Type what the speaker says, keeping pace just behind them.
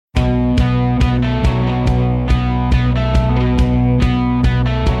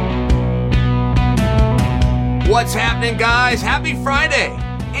What's happening, guys? Happy Friday.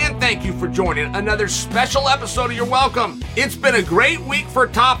 And thank you for joining another special episode of You're Welcome. It's been a great week for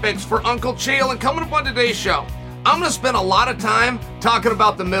topics for Uncle Chael, and coming up on today's show, I'm going to spend a lot of time talking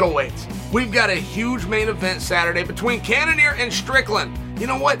about the middleweights. We've got a huge main event Saturday between Cannonier and Strickland. You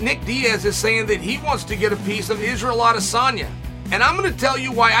know what? Nick Diaz is saying that he wants to get a piece of Israel Adesanya. And I'm going to tell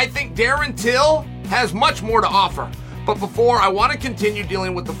you why I think Darren Till has much more to offer. But before, I want to continue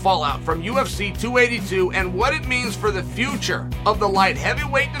dealing with the fallout from UFC 282 and what it means for the future of the light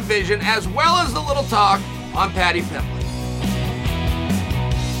heavyweight division, as well as the little talk on Paddy Pimblett.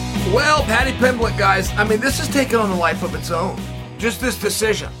 Well, Paddy Pimblett, guys, this is taking on a life of its own. Just this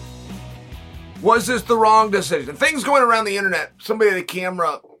decision. Was this the wrong decision? Things going around the internet. Somebody had a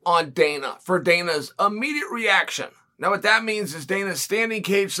camera on Dana for Dana's immediate reaction. Now, what that means is Dana's standing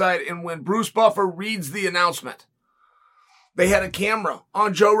cage side, and when Bruce Buffer reads the announcement, they had a camera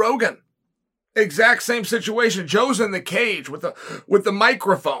on Joe Rogan. Exact same situation. Joe's in the cage with the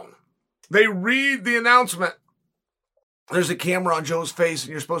microphone. They read the announcement. There's a camera on Joe's face,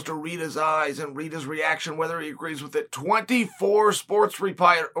 and you're supposed to read his eyes and read his reaction, whether he agrees with it. 24 sports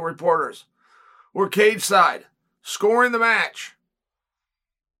reporters were cage side, scoring the match.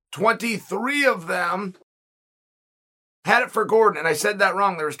 23 of them had it for Gordon, and I said that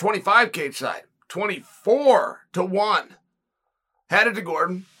wrong. There was 25 cage side. 24-1. Had it to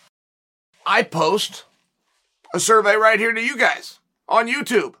Gordon. I post a survey right here to you guys on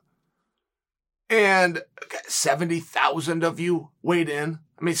YouTube. And 70,000 of you weighed in.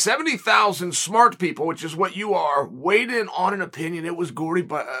 70,000 smart people, which is what you are, weighed in on an opinion. It was Gordon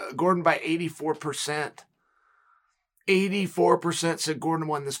by 84%. 84% said Gordon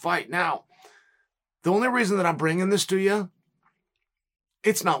won this fight. Now, the only reason that I'm bringing this to you,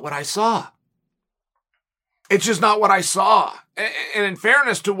 it's not what I saw. It's just not what I saw. And in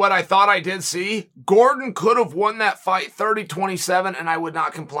fairness to what I thought I did see, Gordon could have won that fight 30-27, and I would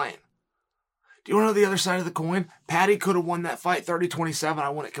not complain. Do you want to know the other side of the coin? Paddy could have won that fight 30-27. I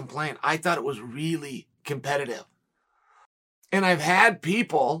wouldn't complain. I thought it was really competitive. And I've had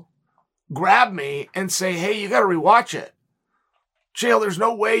people grab me and say, hey, you got to rewatch it. Chael, there's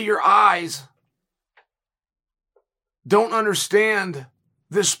no way your eyes don't understand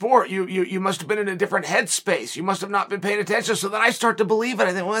this sport. You must have been in a different headspace. You must have not been paying attention. So then I start to believe it.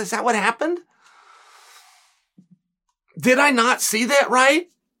 I think, well, is that what happened? Did I not see that right?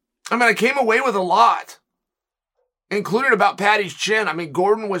 I came away with a lot, including about Paddy's chin.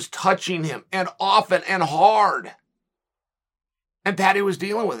 Gordon was touching him, and often and hard. And Paddy was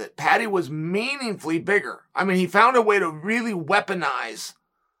dealing with it. Paddy was meaningfully bigger. He found a way to really weaponize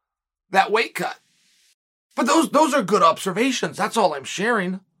that weight cut. But those are good observations. That's all I'm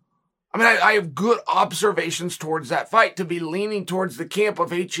sharing. I have good observations towards that fight, to be leaning towards the camp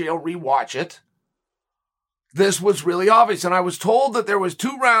of HAL rewatch it. This was really obvious. And I was told that there was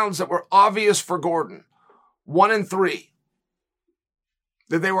 2 rounds that were obvious for Gordon. 1 and 3.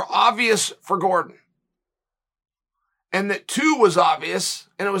 That they were obvious for Gordon. And that 2 was obvious,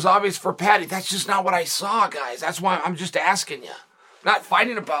 and it was obvious for Paddy. That's just not what I saw, guys. That's why I'm just asking you. Not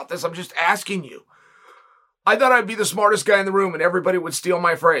fighting about this. I'm just asking you. I thought I'd be the smartest guy in the room and everybody would steal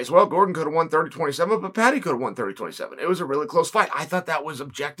my phrase. Well, Gordon could have won 30-27, but Paddy could have won 30-27. It was a really close fight. I thought that was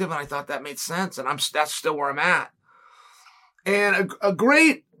objective, and I thought that made sense, and that's still where I'm at. And a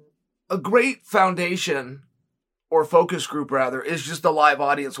great foundation, or focus group rather, is just the live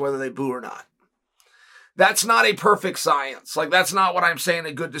audience, whether they boo or not. That's not a perfect science. That's not what I'm saying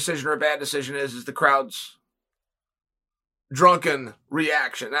a good decision or a bad decision is the crowd's drunken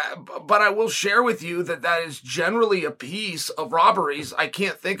reaction. But I will share with you that is generally a piece of robberies. I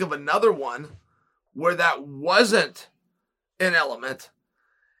can't think of another one where that wasn't an element.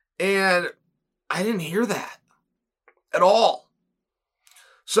 And I didn't hear that at all.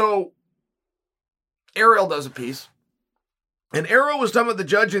 So Ariel does a piece. And Ariel was done with the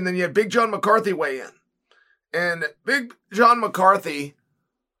judging. Then you had Big John McCarthy weigh in. And Big John McCarthy,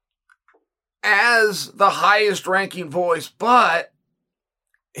 as the highest ranking voice, but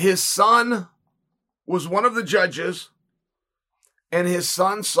his son was one of the judges, and his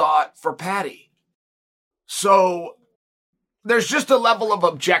son saw it for Paddy. So there's just a level of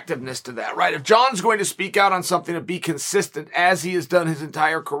objectiveness to that, right? If John's going to speak out on something to be consistent, as he has done his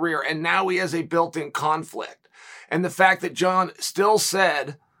entire career, and now he has a built-in conflict, and the fact that John still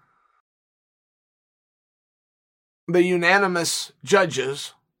said the unanimous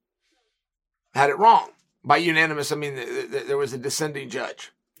judges had it wrong. By unanimous, there was a dissenting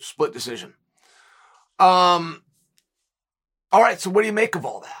judge. Split decision. All right, so what do you make of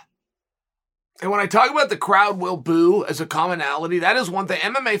all that? And when I talk about the crowd will boo as a commonality, that is one thing.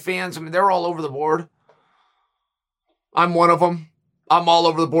 MMA fans, they're all over the board. I'm one of them. I'm all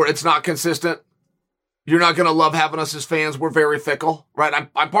over the board. It's not consistent. You're not going to love having us as fans. We're very fickle, right?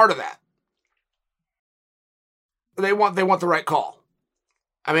 I'm part of that. They want the right call.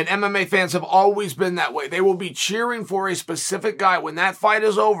 I mean, MMA fans have always been that way. They will be cheering for a specific guy. When that fight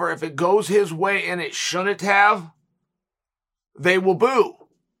is over, if it goes his way and it shouldn't have, they will boo.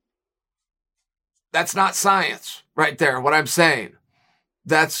 That's not science right there, what I'm saying.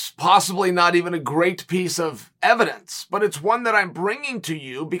 That's possibly not even a great piece of evidence, but it's one that I'm bringing to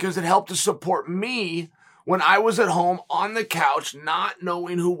you because it helped to support me when I was at home on the couch, not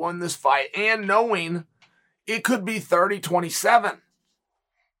knowing who won this fight and knowing it could be 30-27.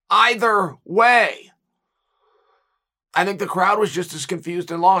 Either way, I think the crowd was just as confused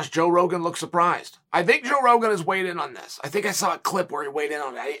and lost. Joe Rogan looked surprised. I think Joe Rogan has weighed in on this. I think I saw a clip where he weighed in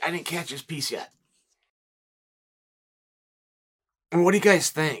on it. I didn't catch his piece yet. And what do you guys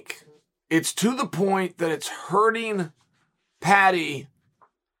think? It's to the point that it's hurting Paddy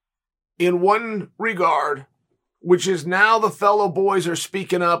in one regard, which is now the fellow boys are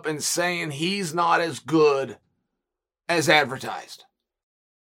speaking up and saying he's not as good as advertised.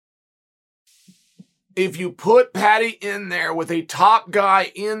 If you put Paddy in there with a top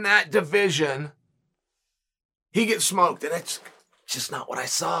guy in that division, he gets smoked. And it's just not what I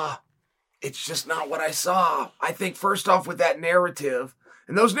saw. It's just not what I saw. I think first off with that narrative,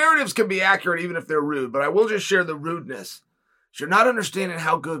 and those narratives can be accurate even if they're rude, but I will just share the rudeness. You're not understanding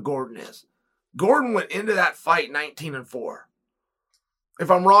how good Gordon is. Gordon went into that fight 19-4.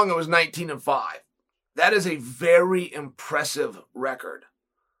 If I'm wrong, it was 19-5. That is a very impressive record.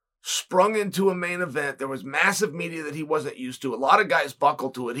 Sprung into a main event. There was massive media that he wasn't used to. A lot of guys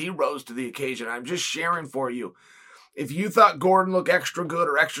buckled to it. He rose to the occasion. I'm just sharing for you. If you thought Gordon looked extra good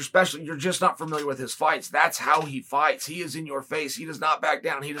or extra special, you're just not familiar with his fights. That's how he fights. He is in your face. He does not back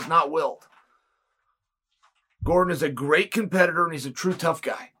down. He does not wilt. Gordon is a great competitor, and he's a true tough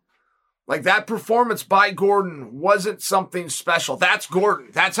guy. Like, that performance by Gordon wasn't something special. That's Gordon.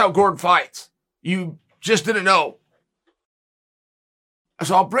 That's how Gordon fights. You just didn't know.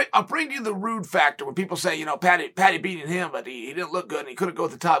 So I'll bring to you the rude factor when people say, Paddy beating him, but he didn't look good and he couldn't go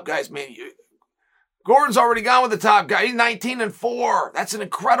with the top guys. Man, Gordon's already gone with the top guy. He's 19-4. That's an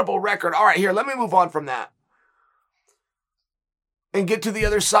incredible record. All right, here, let me move on from that and get to the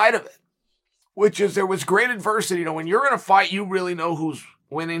other side of it, which is there was great adversity. When you're in a fight, you really know who's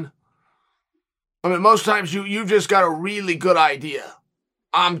winning. I mean, most times you've just got a really good idea.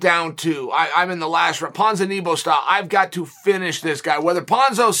 I'm down 2. I'm in the last round. Ponzinibbio style. I've got to finish this guy. Whether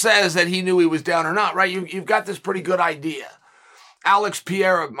Ponzo says that he knew he was down or not, right? You've got this pretty good idea. Alex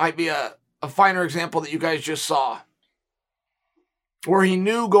Pereira might be a finer example that you guys just saw, where he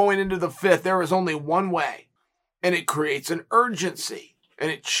knew going into the 5th there was only one way, and it creates an urgency,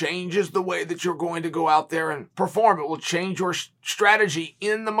 and it changes the way that you're going to go out there and perform. It will change your strategy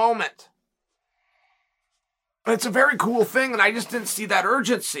in the moment. But it's a very cool thing, and I just didn't see that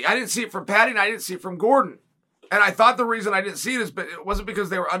urgency. I didn't see it from Paddy, and I didn't see it from Gordon. And I thought the reason I didn't see it it wasn't because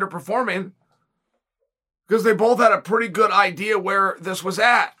they were underperforming, because they both had a pretty good idea where this was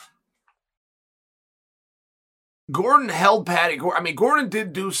at. Gordon held Paddy. Gordon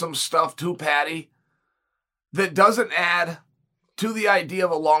did do some stuff to Paddy that doesn't add to the idea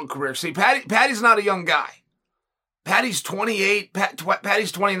of a long career. See, Paddy's not a young guy. Paddy's 28.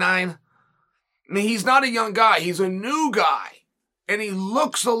 Paddy's 29. He's not a young guy. He's a new guy. And he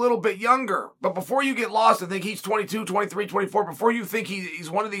looks a little bit younger. But before you get lost and think he's 22, 23, 24, before you think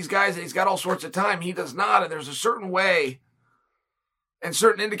he's one of these guys and he's got all sorts of time, he does not. And there's a certain way and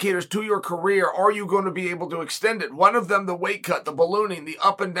certain indicators to your career. Are you going to be able to extend it? One of them, the weight cut, the ballooning, the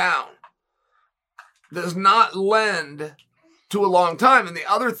up and down, does not lend to a long time. And the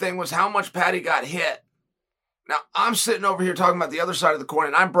other thing was how much Paddy got hit. Now, I'm sitting over here talking about the other side of the coin,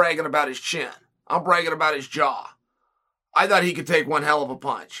 and I'm bragging about his chin. I'm bragging about his jaw. I thought he could take one hell of a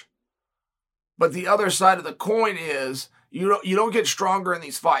punch. But the other side of the coin is you don't get stronger in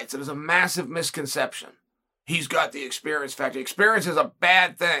these fights. It is a massive misconception. He's got the experience factor. Experience is a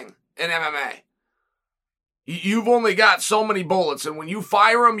bad thing in MMA. You've only got so many bullets, and when you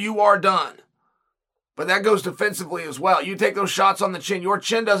fire them, you are done. But that goes defensively as well. You take those shots on the chin, your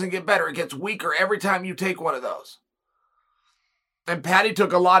chin doesn't get better. It gets weaker every time you take one of those. And Paddy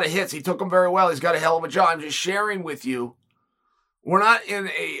took a lot of hits. He took them very well. He's got a hell of a jaw. I'm just sharing with you. We're not in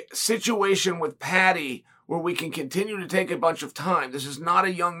a situation with Paddy where we can continue to take a bunch of time. This is not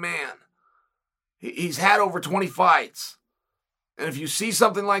a young man. He's had over 20 fights. And if you see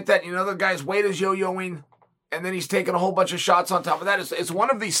something like that, the guy's weight is yo-yoing, and then he's taking a whole bunch of shots on top of that. It's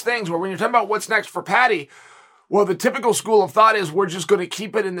one of these things where when you're talking about what's next for Paddy, well, the typical school of thought is we're just going to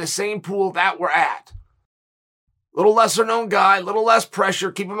keep it in the same pool that we're at. Little lesser known guy, little less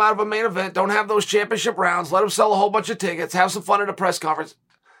pressure, keep him out of a main event, don't have those championship rounds, let him sell a whole bunch of tickets, have some fun at a press conference.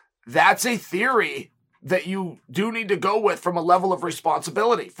 That's a theory that you do need to go with from a level of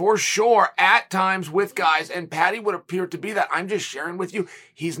responsibility. For sure, at times with guys, and Paddy would appear to be that. I'm just sharing with you,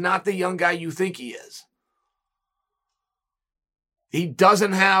 he's not the young guy you think he is. He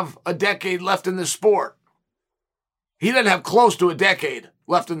doesn't have a decade left in this sport. He doesn't have close to a decade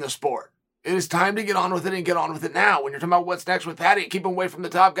left in this sport. It is time to get on with it and get on with it now. When you're talking about what's next with Paddy, keep him away from the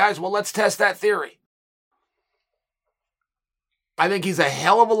top guys, well, let's test that theory. I think he's a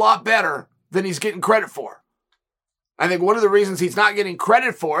hell of a lot better than he's getting credit for. I think one of the reasons he's not getting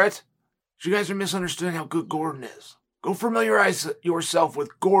credit for it is you guys are misunderstanding how good Gordon is. Go familiarize yourself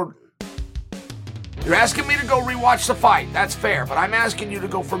with Gordon. You're asking me to go rewatch the fight. That's fair, but I'm asking you to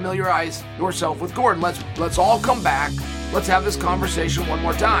go familiarize yourself with Gordon. Let's all come back. Let's have this conversation one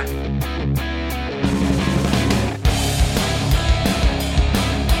more time.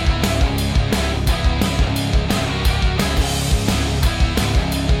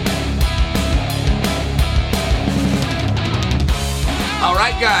 All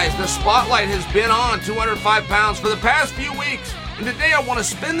right, guys, the spotlight has been on 205 pounds for the past few weeks. And today I want to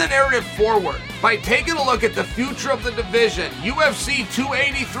spin the narrative forward by taking a look at the future of the division, UFC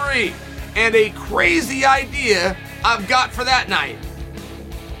 283, and a crazy idea I've got for that night.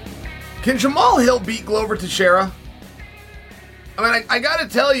 Can Jamal Hill beat Glover Teixeira? I mean, I got to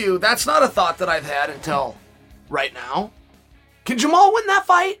tell you, that's not a thought that I've had until right now. Can Jamal win that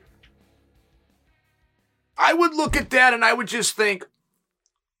fight? I would look at that and I would just think,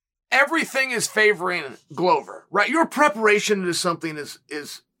 everything is favoring Glover, right? Your preparation into something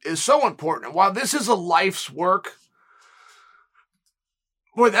is so important. And while this is a life's work,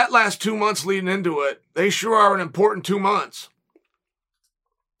 boy, that last 2 months leading into it, they sure are an important 2 months.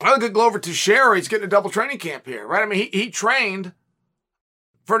 I look at Glover Teixeira, he's getting a double training camp here, right? I mean, he trained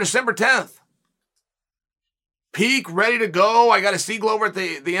for December 10th. Peak, ready to go. I got to see Glover at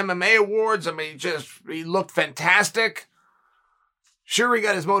the MMA awards. I mean, he looked fantastic. Sure, he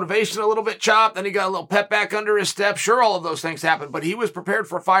got his motivation a little bit chopped, then he got a little pep back under his step. Sure, all of those things happened, but he was prepared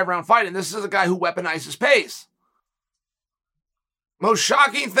for a 5-round fight, and this is a guy who weaponizes pace. Most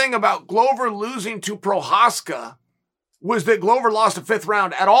shocking thing about Glover losing to Prohaska was that Glover lost a 5th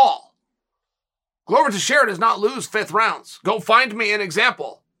round at all. Glover Teixeira does not lose 5th rounds. Go find me an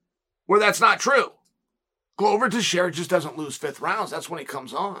example where that's not true. Glover Teixeira just doesn't lose 5th rounds. That's when he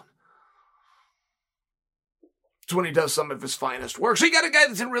comes on. When he does some of his finest work. So you got a guy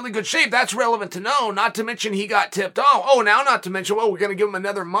that's in really good shape. That's relevant to know, not to mention he got tipped off. Oh, now not to mention, well, we're going to give him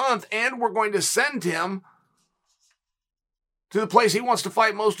another month and we're going to send him to the place he wants to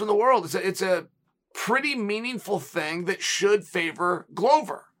fight most in the world. It's a pretty meaningful thing that should favor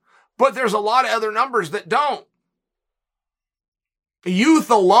Glover. But there's a lot of other numbers that don't.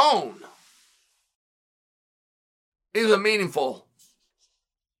 Youth alone is a meaningful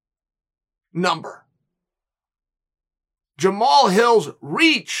number. Jamal Hill's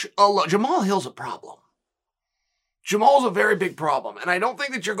reach alone. Jamal Hill's a problem. Jamal's a very big problem. And I don't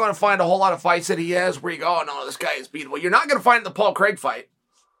think that you're going to find a whole lot of fights that he has where you go, oh, no, this guy is beatable. You're not going to find it in the Paul Craig fight.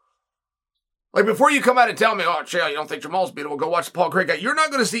 Like, before you come out and tell me, oh, Chael, you don't think Jamal's beatable, go watch the Paul Craig fight. You're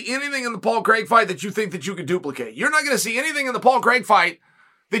not going to see anything in the Paul Craig fight that you think that you could duplicate. You're not going to see anything in the Paul Craig fight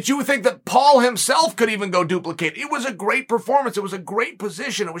that you would think that Paul himself could even go duplicate. It was a great performance. It was a great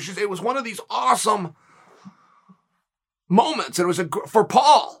position. It was one of these awesome moments. It was for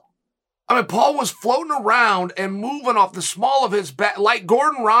Paul. I mean, Paul was floating around and moving off the small of his back, like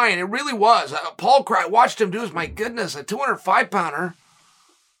Gordon Ryan. It really was. Paul watched him do his, my goodness, a 205-pounder.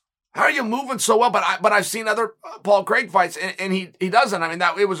 How are you moving so well? But I've seen other Paul Craig fights, and he doesn't. I mean,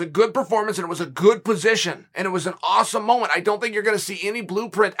 it was a good performance, and it was a good position, and it was an awesome moment. I don't think you're going to see any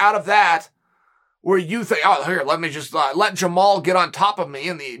blueprint out of that where you think, oh, here, let me just let Jamal get on top of me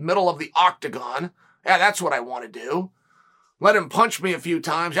in the middle of the octagon. Yeah, that's what I want to do. Let him punch me a few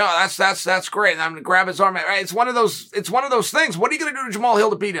times. Oh, that's great. And I'm going to grab his arm. It's one of those things. What are you going to do to Jamal Hill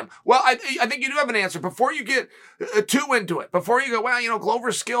to beat him? Well, I think you do have an answer. Before you get too into it, before you go, well,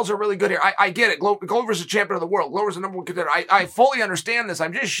 Glover's skills are really good here. I get it. Glover's a champion of the world. Glover's the number one contender. I fully understand this.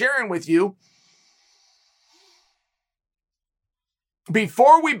 I'm just sharing with you.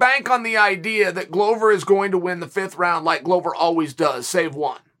 Before we bank on the idea that Glover is going to win the 5th round like Glover always does, save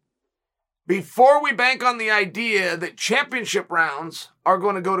one. Before we bank on the idea that championship rounds are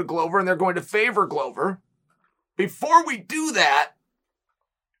going to go to Glover and they're going to favor Glover, before we do that,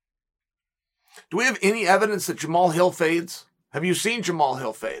 do we have any evidence that Jamal Hill fades? Have you seen Jamal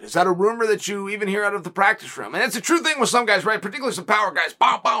Hill fade? Is that a rumor that you even hear out of the practice room? And it's a true thing with some guys, right? Particularly some power guys.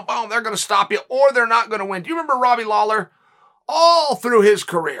 Boom, boom, boom. They're going to stop you or they're not going to win. Do you remember Robbie Lawler? All through his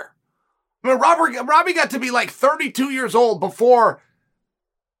career. I mean, Robbie got to be like 32 years old before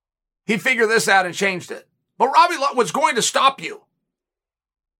he figured this out and changed it. But Robbie was going to stop you.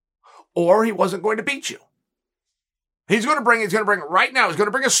 Or he wasn't going to beat you. He's going to bring it right now. He's going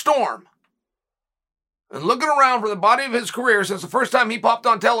to bring a storm. And looking around for the body of his career since the first time he popped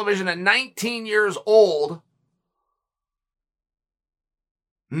on television at 19 years old,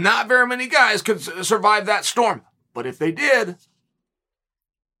 not very many guys could survive that storm. But if they did,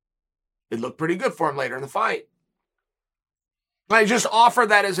 it looked pretty good for him later in the fight. I just offer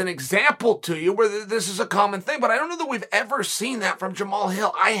that as an example to you where this is a common thing, but I don't know that we've ever seen that from Jamal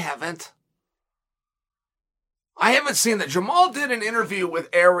Hill. I haven't seen that. Jamal did an interview with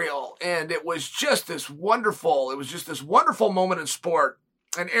Ariel, and it was just this wonderful moment in sport.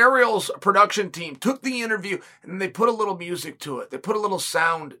 And Ariel's production team took the interview, and they put a little music to it. They put a little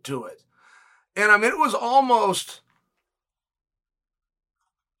sound to it. And I mean, it was almost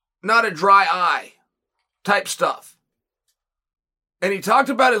not a dry eye type stuff. And he talked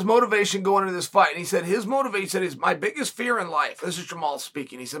about his motivation going into this fight. And he said his motivation is my biggest fear in life. This is Jamal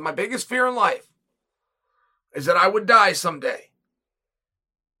speaking. He said, my biggest fear in life is that I would die someday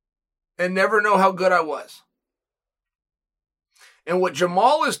and never know how good I was. And what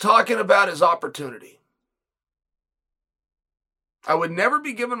Jamal is talking about is opportunity. I would never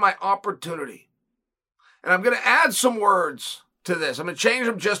be given my opportunity. And I'm going to add some words to this. I'm going to change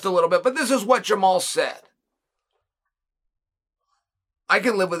them just a little bit, but this is what Jamal said. I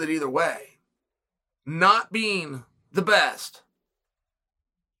can live with it either way. Not being the best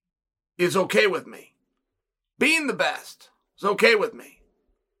is okay with me. Being the best is okay with me.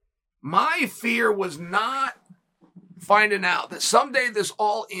 My fear was not finding out that someday this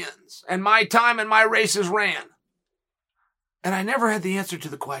all ends and my time and my races ran. And I never had the answer to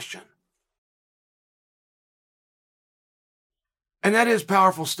the question. And that is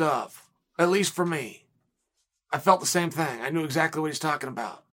powerful stuff, at least for me. I felt the same thing. I knew exactly what he's talking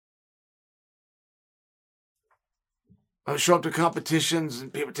about. I would show up to competitions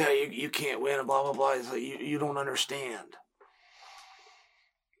and people tell you, you can't win and blah, blah, blah. It's like, you don't understand.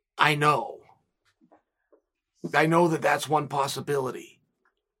 I know that that's one possibility.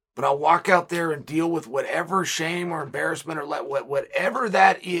 But I'll walk out there and deal with whatever shame or embarrassment or whatever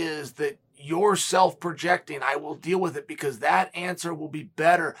that is that you're self-projecting. I will deal with it because that answer will be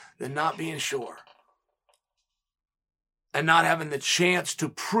better than not being sure. And not having the chance to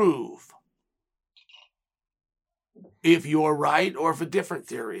prove if you're right or if a different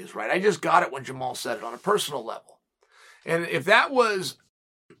theory is right. I just got it when Jamal said it on a personal level. And if that was,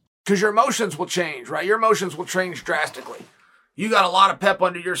 because your emotions will change, right? Your emotions will change drastically. You got a lot of pep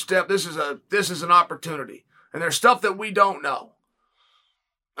under your step. This is an opportunity. And there's stuff that we don't know.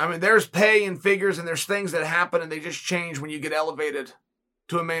 I mean, there's pay and figures and there's things that happen and they just change when you get elevated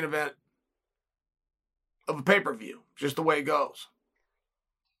to a main event of a pay-per-view. Just the way it goes.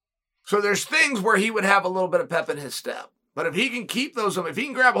 So there's things where he would have a little bit of pep in his step. But if he can keep those, if he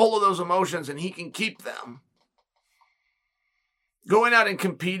can grab hold of those emotions and he can keep them, going out and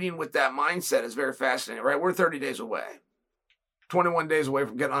competing with that mindset is very fascinating, right? We're 30 days away. 21 days away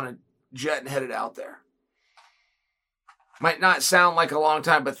from getting on a jet and headed out there. Might not sound like a long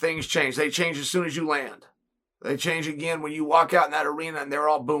time, but things change. They change as soon as you land. They change again when you walk out in that arena and they're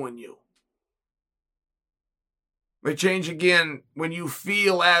all booing you. They change again when you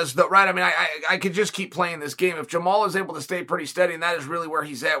feel as though, right? I mean, I could just keep playing this game. If Jamal is able to stay pretty steady, and that is really where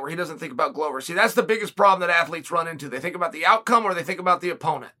he's at, where he doesn't think about Glover. See, that's the biggest problem that athletes run into. They think about the outcome or they think about the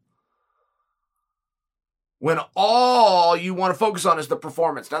opponent. When all you want to focus on is the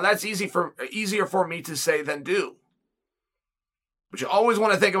performance. Now, that's easier for me to say than do. But you always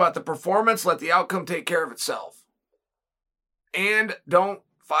want to think about the performance, let the outcome take care of itself. And don't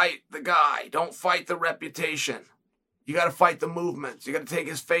fight the guy. Don't fight the reputation. You got to fight the movements. You got to take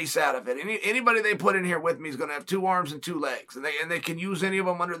his face out of it. Anybody they put in here with me is going to have 2 arms and 2 legs. And they can use any of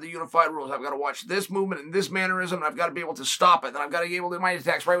them under the unified rules. I've got to watch this movement and this mannerism, and I've got to be able to stop it. And I've got to be able to do my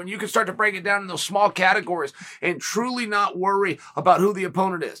attacks, right? When you can start to break it down in those small categories and truly not worry about who the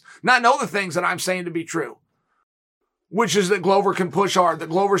opponent is. Not know the things that I'm saying to be true. Which is that Glover can push hard. That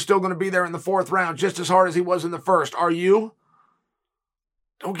Glover's still going to be there in the 4th round just as hard as he was in the 1st. Are you?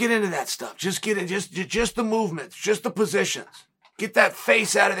 Don't get into that stuff. Just get it. Just the movements, just the positions. Get that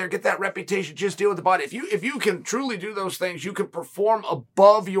face out of there. Get that reputation. Just deal with the body. If you can truly do those things, you can perform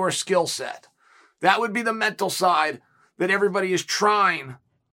above your skill set. That would be the mental side that everybody is trying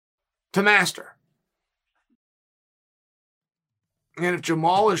to master. And if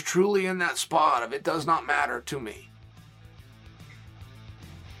Jamal is truly in that spot, it does not matter to me.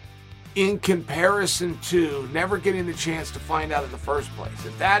 In comparison to never getting the chance to find out in the first place.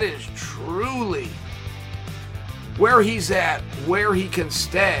 If that is truly where he's at, where he can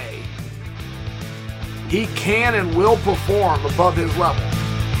stay, he can and will perform above his level.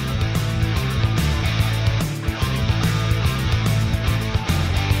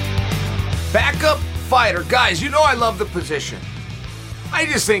 Backup fighter. Guys, you know I love the position. I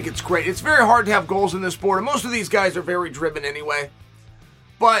just think it's great. It's very hard to have goals in this sport, and most of these guys are very driven anyway.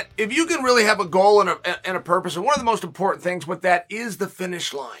 But if you can really have a goal and a purpose, and one of the most important things with that is the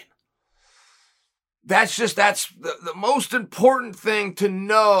finish line. That's the most important thing to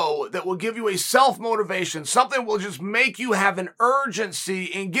know that will give you a self-motivation. Something will just make you have an urgency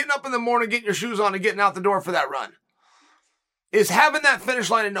in getting up in the morning, getting your shoes on, and getting out the door for that run. Is having that finish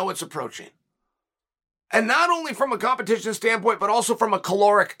line and know it's approaching. And not only from a competition standpoint, but also from a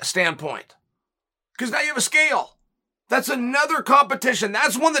caloric standpoint. Because now you have a scale. That's another competition.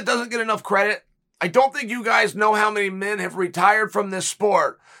 That's one that doesn't get enough credit. I don't think you guys know how many men have retired from this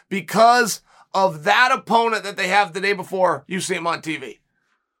sport because of that opponent that they have the day before you see them on TV.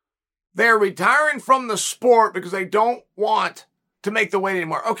 They're retiring from the sport because they don't want to make the weight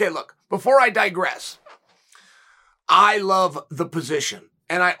anymore. Okay, look, before I digress, I love the position.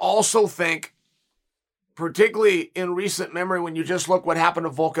 And I also think, particularly in recent memory, when you just look what happened to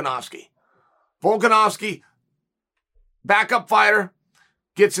Volkanovski. Volkanovski, backup fighter,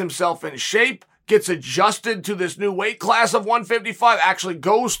 gets himself in shape, gets adjusted to this new weight class of 155, actually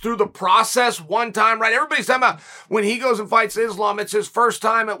goes through the process one time, right? Everybody's talking about when he goes and fights Islam, it's his first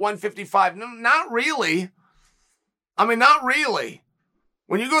time at 155. No, not really. I mean, not really.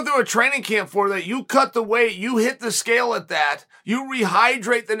 When you go through a training camp for that, you cut the weight, you hit the scale at that, you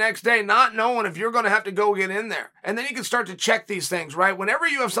rehydrate the next day, not knowing if you're going to have to go get in there. And then you can start to check these things, right? Whenever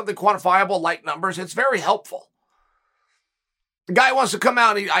you have something quantifiable like numbers, it's very helpful. The guy wants to come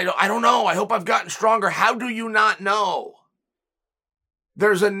out, and I don't know, I hope I've gotten stronger. How do you not know?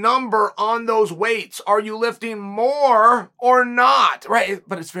 There's a number on those weights. Are you lifting more or not? Right,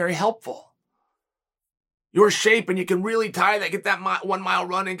 but it's very helpful. Your shape, and you can really tie that, get that 1 mile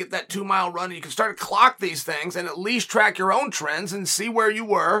run and get that 2 mile run, and you can start to clock these things and at least track your own trends and see where you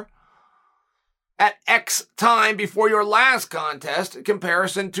were at X time before your last contest in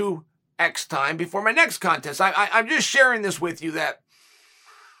comparison to X time before my next contest. I'm just sharing this with you that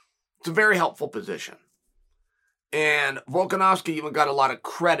it's a very helpful position. And Volkanovski even got a lot of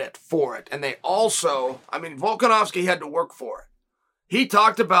credit for it. And they also, Volkanovski had to work for it. He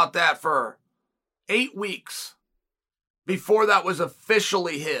talked about that for 8 weeks before that was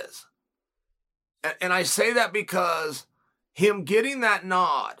officially his. And I say that because him getting that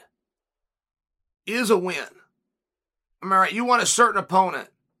nod is a win. Am I right? You want a certain opponent.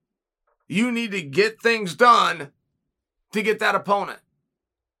 You need to get things done to get that opponent.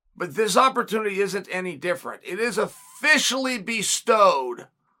 But this opportunity isn't any different. It is officially bestowed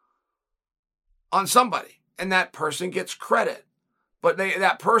on somebody, and that person gets credit. But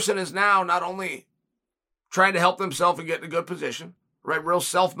that person is now not only trying to help themselves and get in a good position, right? Real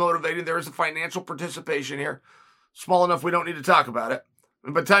self-motivated. There is a financial participation here. Small enough we don't need to talk about it.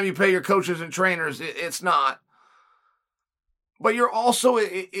 And by the time you pay your coaches and trainers, it's not. But you're also,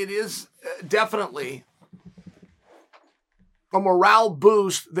 it is definitely a morale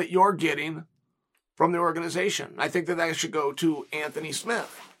boost that you're getting from the organization. I think that should go to Anthony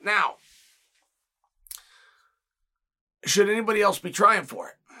Smith. Now, should anybody else be trying for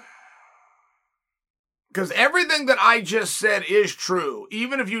it? Because everything that I just said is true,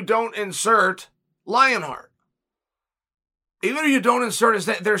 even if you don't insert Lionheart. Even if you don't insert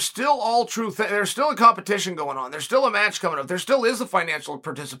it, they're still all true. There's still a competition going on. There's still a match coming up. There still is a financial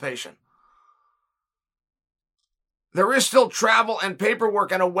participation. There is still travel and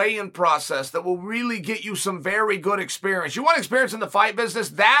paperwork and a weigh-in process that will really get you some very good experience. You want experience in the fight business?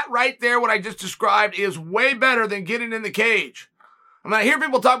 That right there, what I just described, is way better than getting in the cage. I hear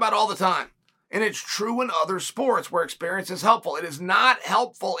people talk about it all the time. And it's true in other sports where experience is helpful. It is not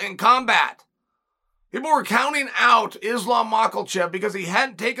helpful in combat. People were counting out Islam Makhachev because he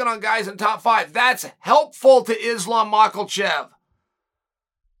hadn't taken on guys in top 5. That's helpful to Islam Makhachev.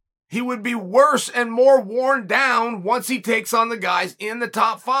 He would be worse and more worn down once he takes on the guys in the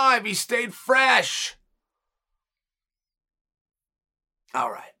top 5. He stayed fresh.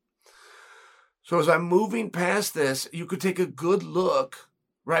 All right. So as I'm moving past this, you could take a good look,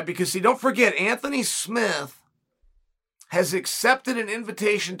 right? Because see, don't forget, Anthony Smith has accepted an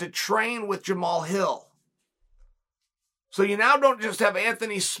invitation to train with Jamal Hill. So you now don't just have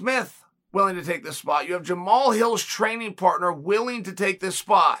Anthony Smith willing to take this spot. You have Jamal Hill's training partner willing to take this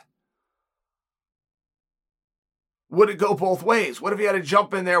spot. Would it go both ways? What if you had to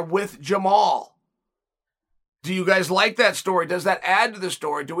jump in there with Jamal? Do you guys like that story? Does that add to the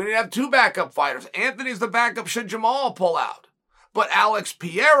story? Do we need to have two backup fighters? Anthony's the backup should Jamal pull out. But Alex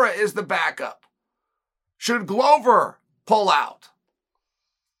Pereira is the backup. Should Glover pull out?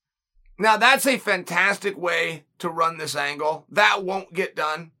 Now, that's a fantastic way to run this angle. That won't get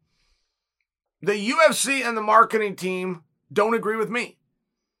done. The UFC and the marketing team don't agree with me.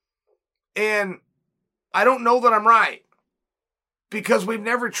 And I don't know that I'm right because we've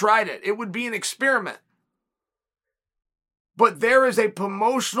never tried it. It would be an experiment. But there is a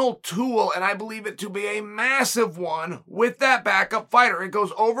promotional tool, and I believe it to be a massive one, with that backup fighter. It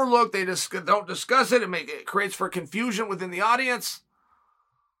goes overlooked. They don't discuss it. It creates for confusion within the audience.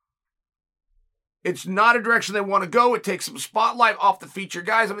 It's not a direction they want to go. It takes some spotlight off the featured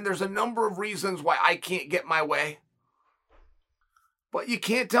guys. I mean, there's a number of reasons why I can't get my way. But you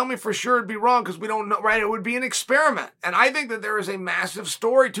can't tell me for sure it'd be wrong because we don't know, right? It would be an experiment. And I think that there is a massive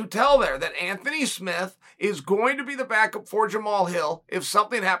story to tell there, that Anthony Smith is going to be the backup for Jamal Hill if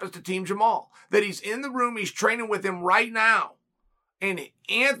something happens to Team Jamal. That he's in the room, he's training with him right now. And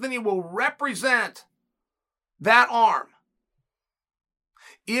Anthony will represent that arm.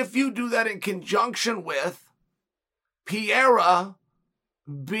 If you do that in conjunction with Pereira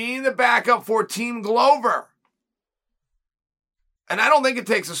being the backup for Team Glover, and I don't think it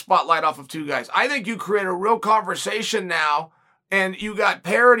takes a spotlight off of two guys. I think you create a real conversation now, and you got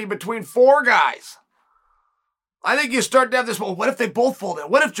parity between four guys. I think you start to have this, well, what if they both fold in?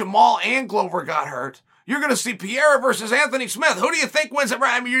 What if Jamal and Glover got hurt? You're going to see Pereira versus Anthony Smith. Who do you think wins it?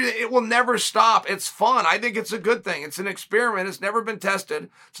 I mean, it will never stop. It's fun. I think it's a good thing. It's an experiment. It's never been tested.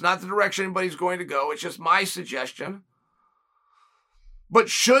 It's not the direction anybody's going to go. It's just my suggestion. But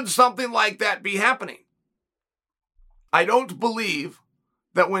should something like that be happening, I don't believe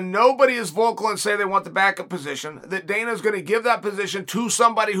that when nobody is vocal and say they want the backup position, that Dana's going to give that position to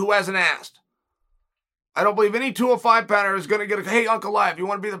somebody who hasn't asked. I don't believe any 205 pounder is going to get a, hey, Uncle Live, you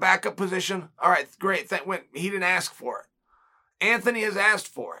want to be the backup position? All right, great. He didn't ask for it. Anthony has asked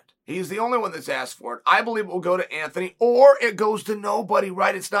for it. He's the only one that's asked for it. I believe it will go to Anthony, or it goes to nobody,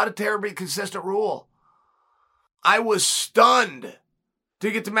 right? It's not a terribly consistent rule. I was stunned to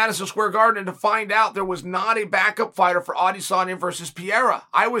get to Madison Square Garden and to find out there was not a backup fighter for Adesanya versus Pereira.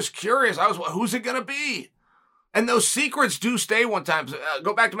 I was curious. Who's it going to be? And those secrets do stay one time.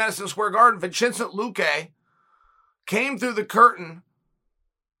 Go back to Madison Square Garden. Vincent Luque came through the curtain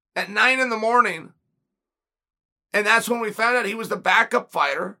at 9 a.m. And that's when we found out he was the backup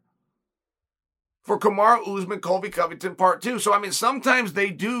fighter for Kamaru Usman, Colby Covington Part 2. So, I mean, sometimes they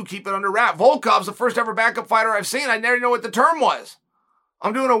do keep it under wrap. Volkov's the first ever backup fighter I've seen. I never know what the term was.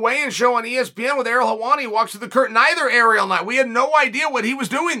 I'm doing a weigh-in show on ESPN with Ariel Helwani. He walks through the curtain. Neither Ariel and I. We had no idea what he was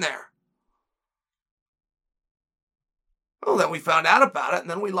doing there. Well, then we found out about it, and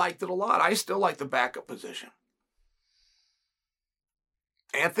then we liked it a lot. I still like the backup position.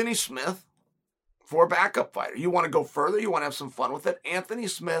 Anthony Smith for backup fighter. You want to go further? You want to have some fun with it? Anthony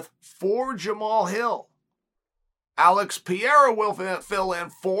Smith for Jamal Hill. Alex Pereira will fill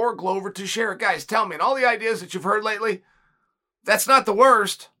in for Glover Teixeira. Guys, tell me, and all the ideas that you've heard lately, that's not the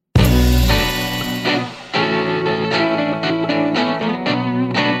worst.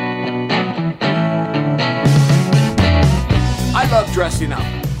 I love dressing up.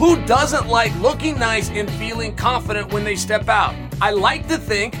 Who doesn't like looking nice and feeling confident when they step out? I like to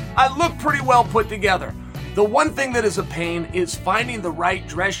think I look pretty well put together. The one thing that is a pain is finding the right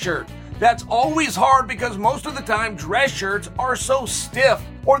dress shirt. That's always hard because most of the time dress shirts are so stiff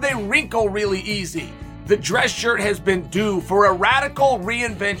or they wrinkle really easy. The dress shirt has been due for a radical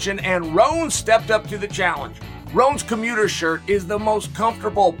reinvention, and Roan stepped up to the challenge. Roan's commuter shirt is the most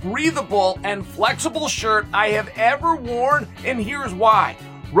comfortable, breathable, and flexible shirt I have ever worn, and here's why.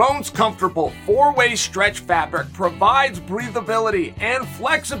 Roan's comfortable 4-way stretch fabric provides breathability and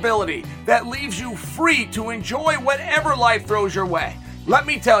flexibility that leaves you free to enjoy whatever life throws your way. Let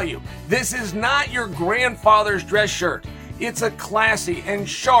me tell you, this is not your grandfather's dress shirt. It's a classy and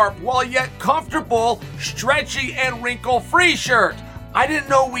sharp, while yet comfortable, stretchy, and wrinkle-free shirt. I didn't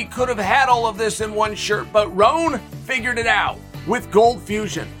know we could have had all of this in one shirt, but Roan figured it out. With Gold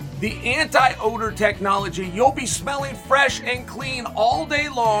Fusion, the anti-odor technology, you'll be smelling fresh and clean all day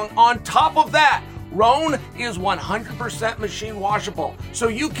long. On top of that, Roan is 100% machine washable, so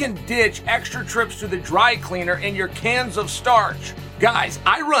you can ditch extra trips to the dry cleaner and your cans of starch. Guys,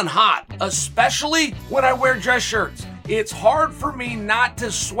 I run hot, especially when I wear dress shirts. It's hard for me not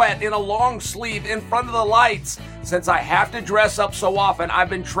to sweat in a long sleeve in front of the lights since I have to dress up so often. I've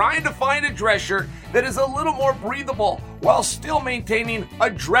been trying to find a dress shirt that is a little more breathable while still maintaining a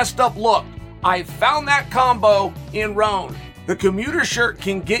dressed up look. I found that combo in Roan. The commuter shirt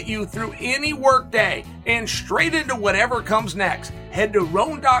can get you through any workday and straight into whatever comes next. Head to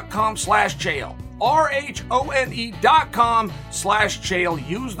roan.com/chael. RHONE.com/chael.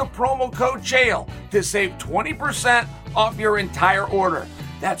 Use the promo code chael to save 20% off your entire order.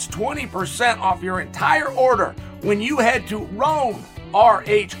 That's 20% off your entire order when you head to Roan,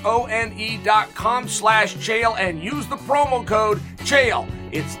 RHONE.com/chael, and use the promo code chael.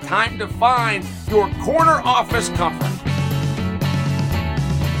 It's time to find your corner office comfort.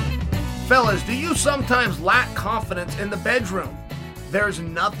 Fellas, do you sometimes lack confidence in the bedroom? There's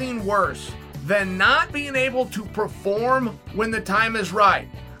nothing worse than not being able to perform when the time is right.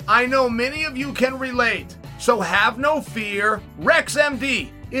 I know many of you can relate, so have no fear.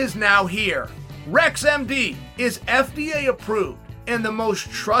 RexMD is now here. RexMD is FDA approved and the most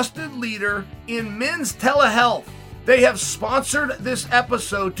trusted leader in men's telehealth. They have sponsored this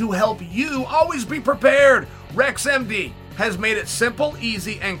episode to help you always be prepared. RexMD has made it simple,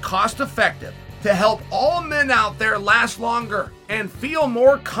 easy, and cost-effective to help all men out there last longer and feel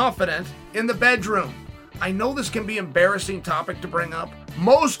more confident in the bedroom. I know this can be an embarrassing topic to bring up.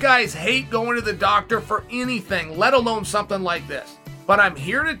 Most guys hate going to the doctor for anything, let alone something like this. But I'm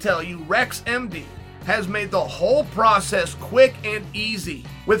here to tell you RexMD has made the whole process quick and easy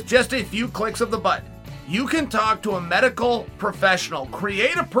with just a few clicks of the button. You can talk to a medical professional,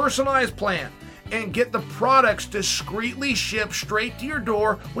 create a personalized plan, and get the products discreetly shipped straight to your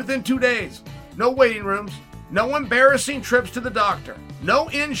door within 2 days. No waiting rooms, no embarrassing trips to the doctor, no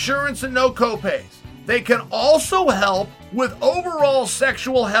insurance and no copays. They can also help with overall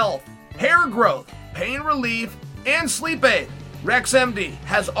sexual health, hair growth, pain relief, and sleep aid. RexMD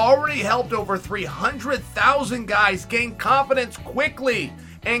has already helped over 300,000 guys gain confidence quickly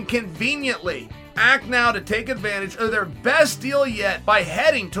and conveniently. Act now to take advantage of their best deal yet by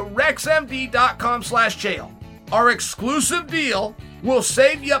heading to rexmd.com/chael. Our exclusive deal will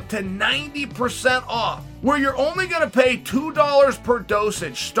save you up to 90% off, where you're only going to pay $2 per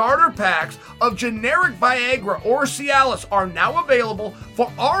dosage. Starter packs of generic Viagra or Cialis are now available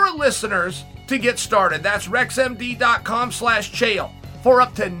for our listeners to get started. That's rexmd.com/chael for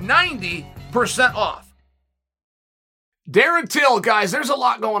up to 90% off. Darren Till, guys, there's a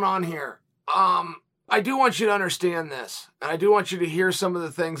lot going on here. I do want you to understand this, and I do want you to hear some of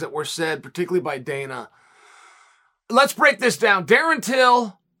the things that were said, particularly by Dana. Let's break this down. Darren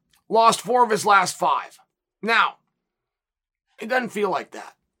Till lost 4 of his last 5. Now, it doesn't feel like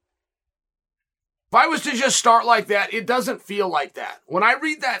that. If I was to just start like that, it doesn't feel like that. When I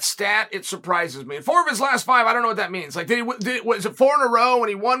read that stat, it surprises me. 4 of his last 5, I don't know what that means. Like, was it 4 in a row and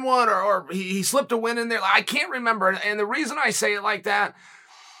he won one, or he slipped a win in there? I can't remember. And the reason I say it like that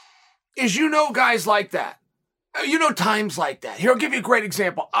is, guys like that. Times like that. Here, I'll give you a great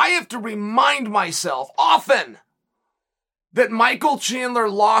example. I have to remind myself often that Michael Chandler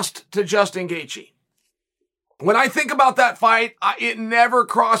lost to Justin Gaethje. When I think about that fight, it never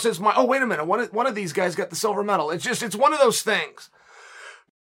crosses my, oh, wait a minute, one of these guys got the silver medal. It's one of those things.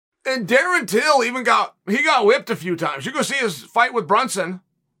 And Darren Till even got whipped a few times. You go see his fight with Brunson.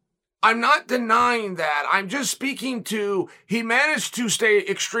 I'm not denying that. I'm just speaking to, he managed to stay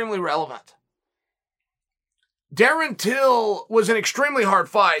extremely relevant. Darren Till was in extremely hard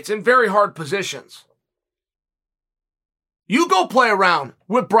fights, in very hard positions. You go play around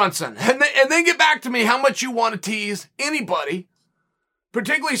with Brunson and then get back to me how much you want to tease anybody,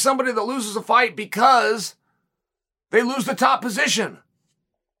 particularly somebody that loses a fight because they lose the top position.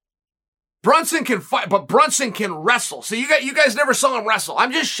 Brunson can fight, but Brunson can wrestle. So you guys never saw him wrestle.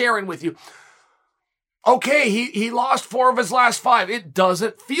 I'm just sharing with you. Okay, he lost 4 of his last 5. It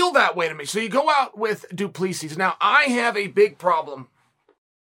doesn't feel that way to me. So you go out with Duplessis. Now, I have a big problem.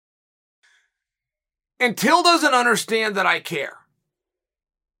 And Till doesn't understand that I care.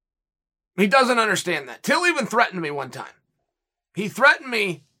 He doesn't understand that. Till even threatened me one time. He threatened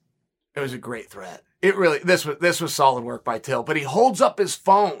me. It was a great threat. This was solid work by Till. But he holds up his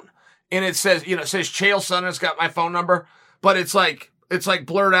phone. And it says, Chael Son, it's got my phone number, but it's like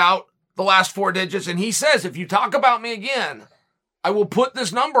blurred out the last 4 digits. And he says, if you talk about me again, I will put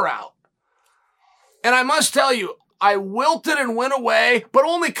this number out. And I must tell you, I wilted and went away, but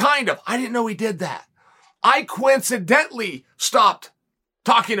only kind of. I didn't know he did that. I coincidentally stopped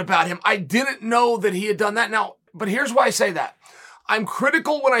talking about him. I didn't know that he had done that. Now, but here's why I say that. I'm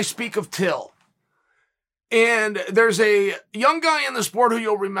critical when I speak of Till. And there's a young guy in the sport who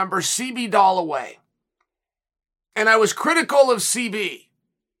you'll remember, CB Dalloway. And I was critical of CB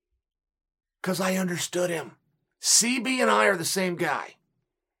because I understood him. CB and I are the same guy.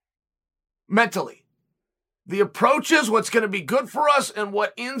 Mentally. The approach is what's going to be good for us and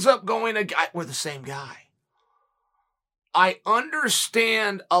what ends up going, we're the same guy. I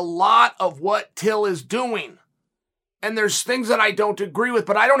understand a lot of what Till is doing. And there's things that I don't agree with,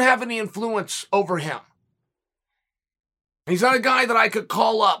 but I don't have any influence over him. He's not a guy that I could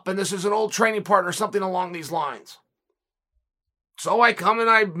call up, and this is an old training partner, something along these lines. So I come and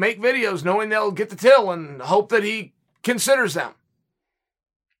I make videos knowing they'll get the Till and hope that he considers them.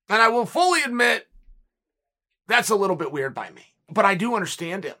 And I will fully admit, that's a little bit weird by me. But I do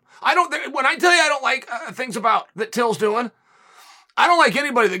understand him. When I tell you I don't like things about that Till's doing, I don't like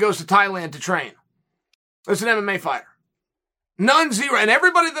anybody that goes to Thailand to train. It's an MMA fighter. None, zero. And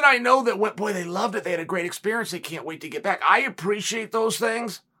everybody that I know that went, boy, they loved it. They had a great experience. They can't wait to get back. I appreciate those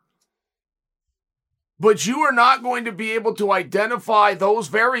things. But you are not going to be able to identify those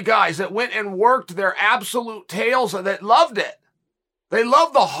very guys that went and worked their absolute tails that loved it. They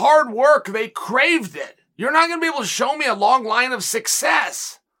loved the hard work. They craved it. You're not going to be able to show me a long line of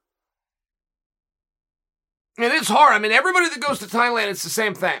success. And it's hard. I mean, everybody that goes to Thailand, it's the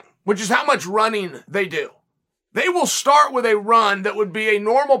same thing, which is how much running they do. They will start with a run that would be a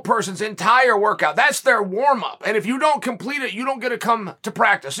normal person's entire workout. That's their warm-up. And if you don't complete it, you don't get to come to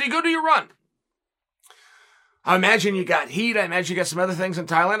practice. So you go do your run. I imagine you got heat. I imagine you got some other things in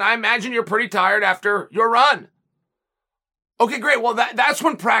Thailand. I imagine you're pretty tired after your run. Okay, great. Well, that's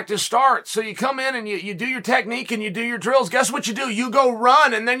when practice starts. So you come in and you do your technique and you do your drills. Guess what you do? You go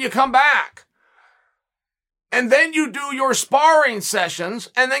run and then you come back. And then you do your sparring sessions,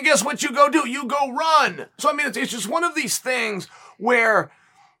 and then guess what you go do? You go run. So, I mean, it's just one of these things where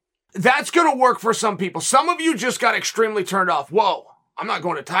that's going to work for some people. Some of you just got extremely turned off. Whoa, I'm not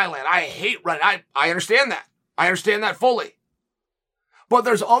going to Thailand. I hate running. I understand that. I understand that fully. But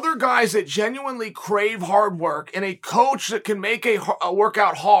there's other guys that genuinely crave hard work and a coach that can make a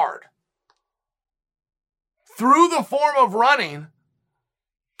workout hard through the form of running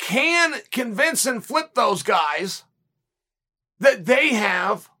can convince and flip those guys that they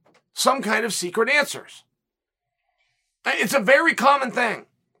have some kind of secret answers. It's a very common thing.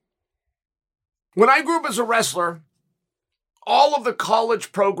 When I grew up as a wrestler, all of the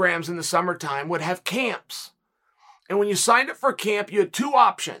college programs in the summertime would have camps. And when you signed up for camp, you had two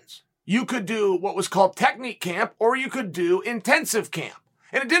options. You could do what was called technique camp, or you could do intensive camp.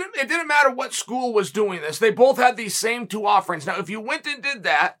 And it didn't matter what school was doing this. They both had these same two offerings. Now, if you went and did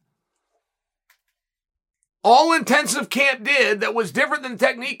that, all intensive camp did that was different than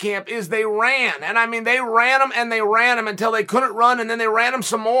technique camp is they ran. And I mean, they ran them until they couldn't run, and then they ran them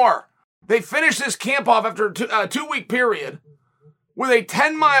some more. They finished this camp off after a 2-week period with a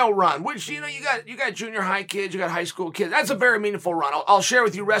 10-mile run, which, you got junior high kids, you got high school kids. That's a very meaningful run. I'll share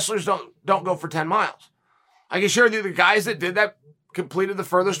with you, wrestlers don't go for 10 miles. I can share with you the guys that did that completed the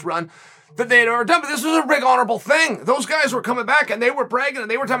furthest run that they had ever done. But this was a big honorable thing. Those guys were coming back and they were bragging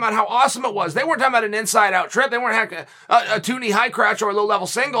and they were talking about how awesome it was. They weren't talking about an inside-out trip. They weren't having a 2-knee high crouch or a low-level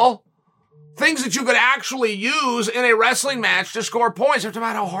single. Things that you could actually use in a wrestling match to score points. They're talking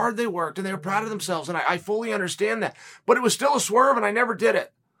about how hard they worked and they were proud of themselves. And I fully understand that. But it was still a swerve and I never did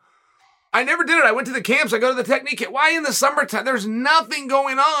it. I went to the camps. I go to the technique camp. Why in the summertime? There's nothing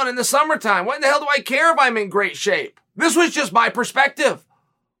going on in the summertime. What in the hell do I care if I'm in great shape? This was just my perspective.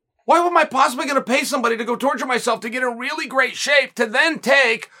 Why am I possibly going to pay somebody to go torture myself to get in really great shape to then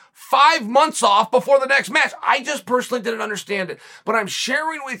take 5 months off before the next match? I just personally didn't understand it. But I'm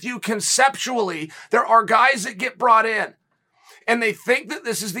sharing with you conceptually, there are guys that get brought in and they think that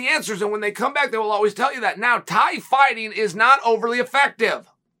this is the answers. And when they come back, they will always tell you that. Now, Thai fighting is not overly effective.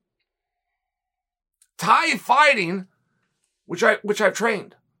 Thai fighting, which I've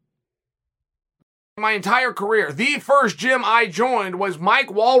trained my entire career. The first gym I joined was Mike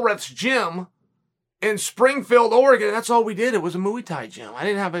Walrath's gym in Springfield, Oregon. That's all we did. It was a Muay Thai gym. I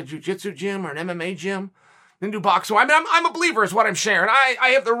didn't have a jiu-jitsu gym or an MMA gym. Didn't do boxing. I mean, I'm a believer is what I'm sharing. I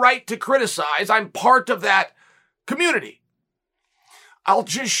have the right to criticize. I'm part of that community. I'll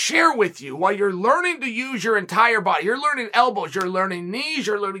just share with you while you're learning to use your entire body. You're learning elbows, you're learning knees,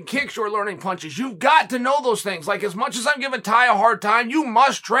 you're learning kicks, you're learning punches. You've got to know those things. Like as much as I'm giving Thai a hard time, you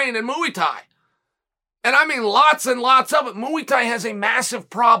must train in Muay Thai. And I mean lots and lots of it. Muay Thai has a massive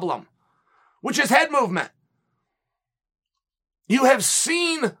problem, which is head movement. You have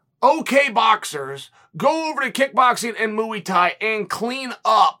seen okay boxers go over to kickboxing and Muay Thai and clean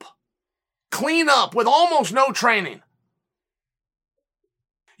up with almost no training.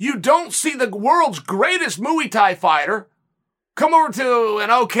 You don't see the world's greatest Muay Thai fighter come over to an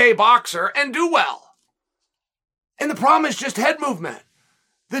okay boxer and do well. And the problem is just head movement.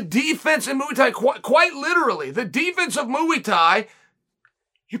 The defense in Muay Thai, quite literally, the defense of Muay Thai,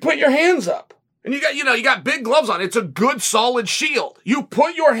 you put your hands up. And you got big gloves on. It's a good, solid shield. You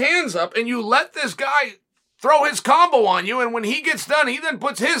put your hands up and you let this guy throw his combo on you. And when he gets done, he then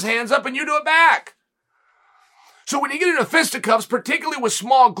puts his hands up and you do it back. So when you get into fisticuffs, particularly with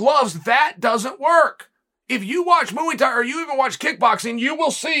small gloves, that doesn't work. If you watch Muay Thai or you even watch kickboxing, you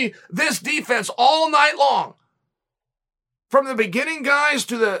will see this defense all night long. From the beginning guys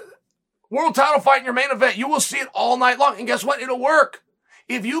to the world title fight in your main event, you will see it all night long. And guess what? It'll work.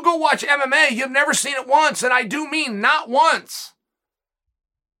 If you go watch MMA, you've never seen it once. And I do mean not once.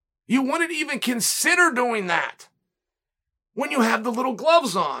 You wouldn't even consider doing that when you have the little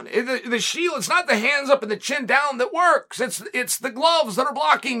gloves on. The shield, it's not the hands up and the chin down that works. It's the gloves that are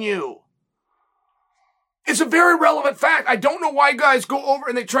blocking you. It's a very relevant fact. I don't know why guys go over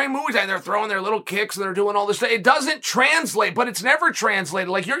and they train Muay Thai and they're throwing their little kicks and they're doing all this stuff. It doesn't translate, but it's never translated.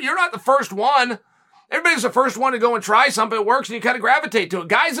 Like you're not the first one. Everybody's the first one to go and try something. It works and you kind of gravitate to it.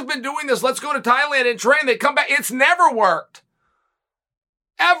 Guys have been doing this. Let's go to Thailand and train. They come back. It's never worked.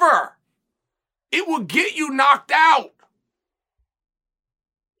 Ever. It will get you knocked out.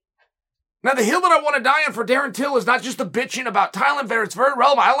 Now, the hill that I want to die on for Darren Till is not just the bitching about Thailand there. It's very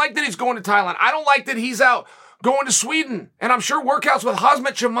relevant. I like that he's going to Thailand. I don't like that he's out going to Sweden. And I'm sure workouts with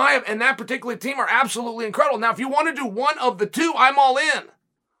Khamzat Chimaev and that particular team are absolutely incredible. Now, if you want to do one of the two, I'm all in.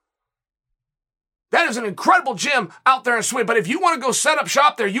 That is an incredible gym out there in Sweden. But if you want to go set up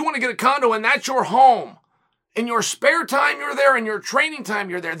shop there, you want to get a condo and that's your home. In your spare time, you're there. In your training time,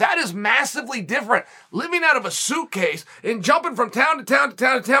 you're there. That is massively different. Living out of a suitcase and jumping from town to town to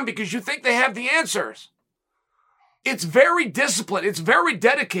town to town because you think they have the answers. It's very disciplined. It's very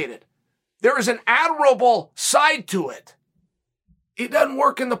dedicated. There is an admirable side to it. It doesn't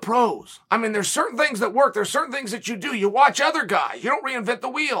work in the pros. I mean, there's certain things that work. There's certain things that you do. You watch other guys. You don't reinvent the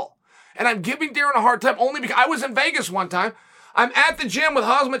wheel. And I'm giving Darren a hard time only because I was in Vegas one time. I'm at the gym with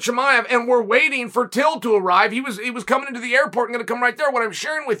Khamzat Chimaev and we're waiting for Till to arrive. He was coming into the airport and going to come right there. What I'm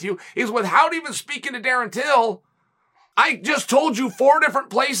sharing with you is without even speaking to Darren Till, I just told you 4 different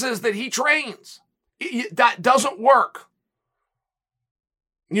places that he trains. That doesn't work.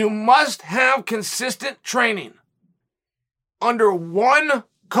 You must have consistent training under one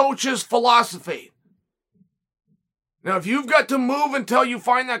coach's philosophy. Now, if you've got to move until you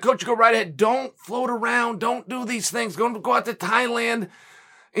find that coach, you go right ahead. Don't float around. Don't do these things. Don't go out to Thailand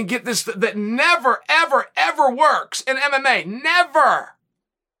and get this that never, ever, ever works in MMA. Never.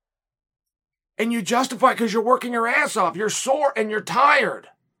 And you justify it because you're working your ass off. You're sore and you're tired.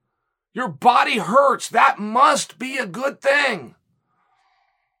 Your body hurts. That must be a good thing.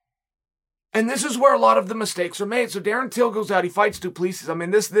 And this is where a lot of the mistakes are made. So Darren Till goes out. He fights Du Plessis. I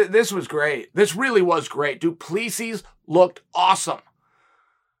mean, this was great. This really was great. Du Plessis looked awesome.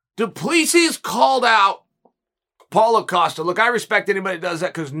 Du Plessis called out Paulo Costa. Look, I respect anybody that does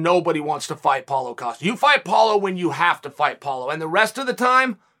that because nobody wants to fight Paulo Costa. You fight Paulo when you have to fight Paulo. And the rest of the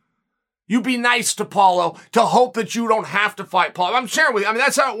time, you be nice to Paulo to hope that you don't have to fight Paulo. I'm sharing with you. I mean,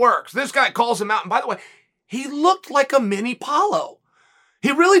 that's how it works. This guy calls him out. And by the way, he looked like a mini Paulo.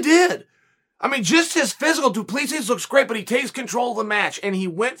 He really did. I mean, just his physical, Du Plessis looks great, but he takes control of the match, and he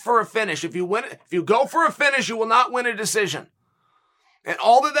went for a finish. If you go for a finish, you will not win a decision. And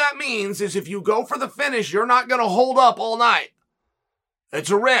all that means is if you go for the finish, you're not going to hold up all night. It's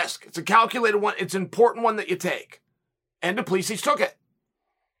a risk. It's a calculated one. It's an important one that you take. And Du Plessis took it.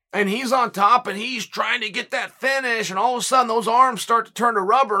 And he's on top, and he's trying to get that finish, and all of a sudden, those arms start to turn to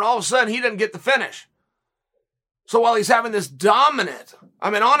rubber, and all of a sudden, he doesn't get the finish. So while he's having this dominant,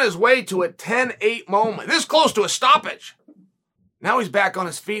 on his way to a 10-8 moment, this close to a stoppage, now he's back on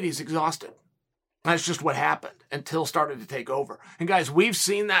his feet, he's exhausted. That's just what happened until started to take over. And guys, we've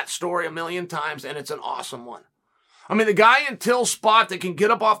seen that story a million times, and it's an awesome one. I mean, the guy in Till's spot that can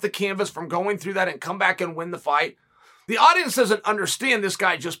get up off the canvas from going through that and come back and win the fight, the audience doesn't understand this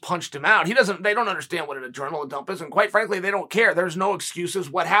guy just punched him out. They don't understand what an adrenaline dump is, and quite frankly, they don't care. There's no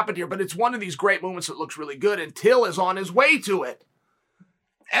excuses what happened here, but it's one of these great moments that looks really good, and Till is on his way to it.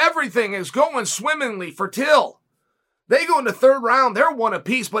 Everything is going swimmingly for Till. They go into third round, they're one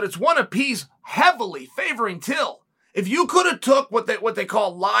apiece, but it's one apiece heavily favoring Till. If you could have took what they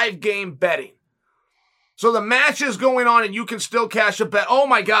call live game betting, so the match is going on and you can still cash a bet. Oh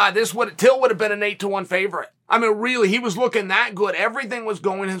my God, Till would have been an 8-1 favorite. I mean, really, he was looking that good. Everything was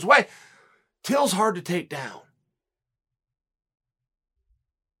going his way. Till's hard to take down.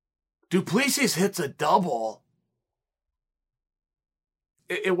 Du Plessis hits a double.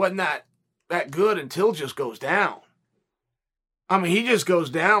 It wasn't that good until just goes down. I mean, he just goes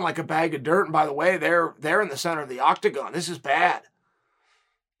down like a bag of dirt. And by the way, they're in the center of the octagon. This is bad.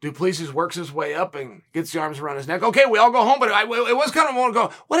 Duplessis works his way up and gets the arms around his neck. Okay, we all go home, but it was kind of one to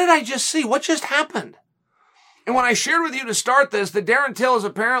go, what did I just see? What just happened? And when I shared with you to start this, that Darren Till is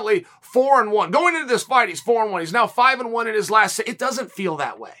apparently 4-1. Going into this fight, he's 4-1. He's now 5-1 in his last. It doesn't feel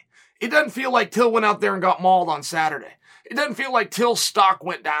that way. It doesn't feel like Till went out there and got mauled on Saturday. It doesn't feel like Till's stock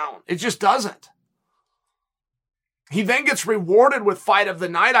went down. It just doesn't. He then gets rewarded with fight of the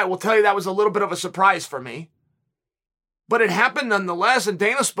night. I will tell you that was a little bit of a surprise for me. But it happened nonetheless, and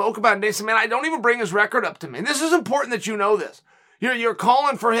Dana spoke about it, and they said, man, I don't even bring his record up to me. And this is important that you know this. You're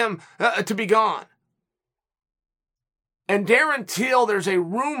calling for him to be gone. And Darren Till, there's a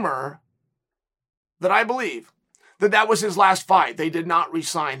rumor that I believe that was his last fight. They did not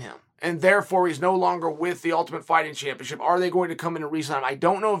re-sign him. And therefore, he's no longer with the Ultimate Fighting Championship. Are they going to come in and re-sign him? I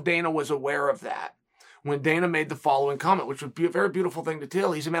don't know if Dana was aware of that when Dana made the following comment, which would be a very beautiful thing to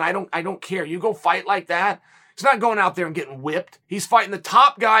Till. He said, man, I don't care. You go fight like that. He's not going out there and getting whipped. He's fighting the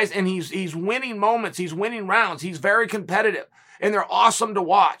top guys, and he's winning moments. He's winning rounds. He's very competitive, and they're awesome to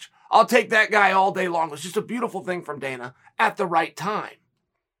watch. I'll take that guy all day long. It's just a beautiful thing from Dana at the right time.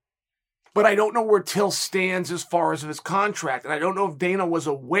 But I don't know where Till stands as far as his contract, and I don't know if Dana was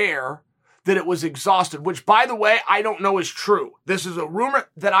aware that it was exhausted, which, by the way, I don't know is true. This is a rumor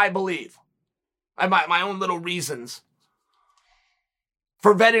that I believe. I have my own little reasons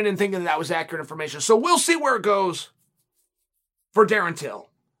for vetting and thinking that was accurate information. So we'll see where it goes for Darren Till.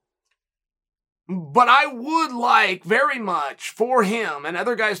 But I would like very much for him and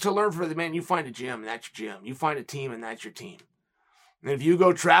other guys to learn from the man, you find a gym, and that's your gym. You find a team, and that's your team. And if you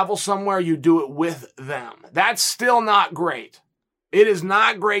go travel somewhere, you do it with them. That's still not great. It is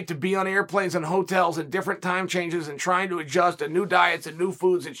not great to be on airplanes and hotels and different time changes and trying to adjust to new diets and new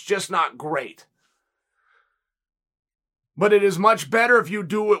foods. It's just not great. But it is much better if you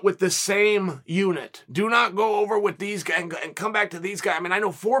do it with the same unit. Do not go over with these guys and come back to these guys. I mean, I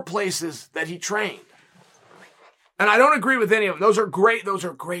know 4 places that he trained. And I don't agree with any of them. Those are great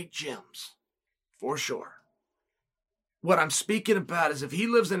gyms. For sure. What I'm speaking about is if he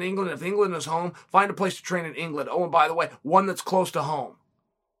lives in England, if England is home, find a place to train in England. Oh, and by the way, one that's close to home.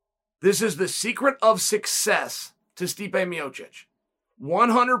 This is the secret of success to Stipe Miocic.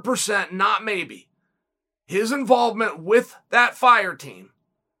 100%, not maybe. His involvement with that fire team,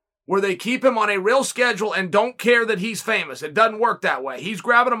 where they keep him on a real schedule and don't care that he's famous. It doesn't work that way. He's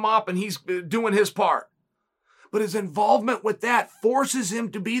grabbing a mop and he's doing his part. But his involvement with that forces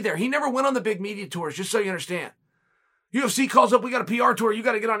him to be there. He never went on the big media tours, just so you understand. UFC calls up, we got a PR tour, you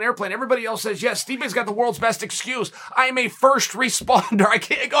got to get on an airplane. Everybody else says, yes, Stipe's got the world's best excuse. I am a first responder. I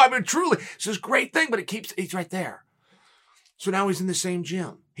can't go. I mean, truly, it's this great thing, but he's right there. So now he's in the same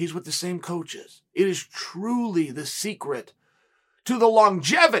gym. He's with the same coaches. It is truly the secret to the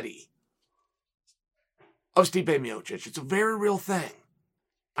longevity of Stipe Miocic. It's a very real thing.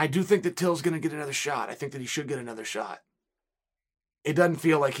 I do think that Till's going to get another shot. I think that he should get another shot. It doesn't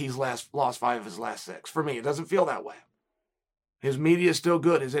feel like he's lost 5 of his last 6. For me, it doesn't feel that way. His media is still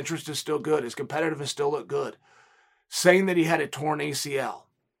good. His interest is still good. His competitiveness still look good. Saying that he had a torn ACL.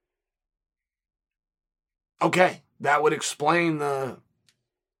 Okay, that would explain the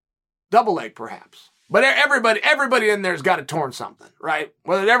double leg, perhaps. But everybody in there's got a torn something, right?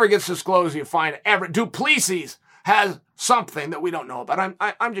 Whether it ever gets disclosed, you find it. Duplessis has something that we don't know about.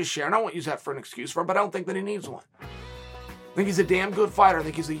 I'm just sharing. I won't use that for an excuse for him, but I don't think that he needs one. I think he's a damn good fighter. I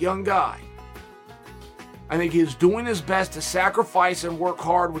think he's a young guy. I think he's doing his best to sacrifice and work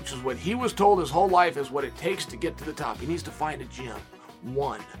hard, which is what he was told his whole life is what it takes to get to the top. He needs to find a gym.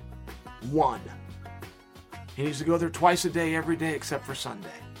 One. He needs to go there twice a day, every day, except for Sunday.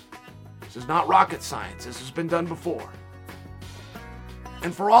 This is not rocket science. This has been done before.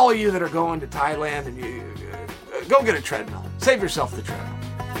 And for all of you that are going to Thailand, and you go get a treadmill. Save yourself the treadmill.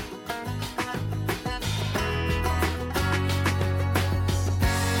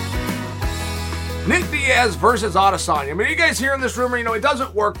 Nick Diaz versus Adesanya. I mean, you guys hearing this rumor, it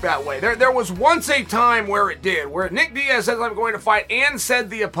doesn't work that way. There was once a time where it did, where Nick Diaz says, I'm going to fight, and said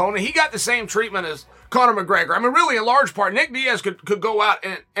the opponent. He got the same treatment as Conor McGregor. I mean, really, in large part, Nick Diaz could go out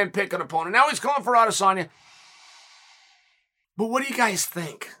and pick an opponent. Now he's calling for Adesanya. But what do you guys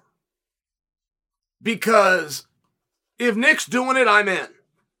think? Because if Nick's doing it, I'm in.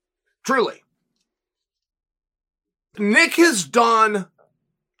 Truly. Nick has done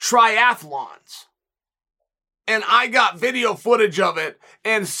triathlons. And I got video footage of it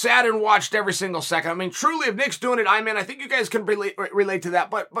and sat and watched every single second. I mean, truly, if Nick's doing it, I'm in. I think you guys can relate to that.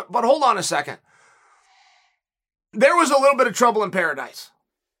 But hold on a second. There was a little bit of trouble in paradise.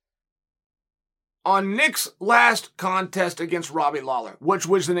 on Nick's last contest against Robbie Lawler, which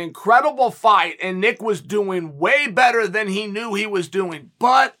was an incredible fight, and Nick was doing way better than he knew he was doing.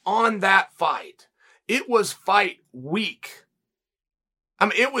 But on that fight, it was fight week. I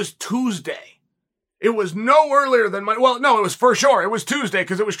mean, it was Tuesday. It was no earlier than Monday. Well, no, it was for sure. It was Tuesday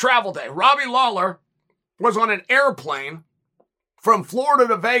because it was travel day. Robbie Lawler was on an airplane from Florida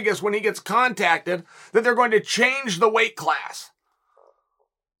to Vegas when he gets contacted that they're going to change the weight class.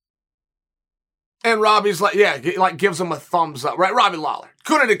 And Robbie's like, yeah, like gives him a thumbs up, right? Robbie Lawler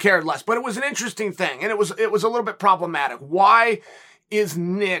couldn't have cared less, but it was an interesting thing, and it was a little bit problematic. Why is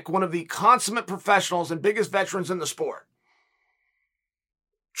Nick one of the consummate professionals and biggest veterans in the sport?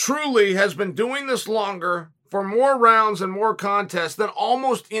 Truly has been doing this longer for more rounds and more contests than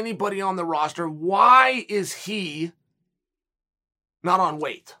almost anybody on the roster. Why is he not on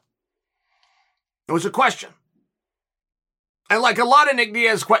weight? It was a question. And like a lot of Nick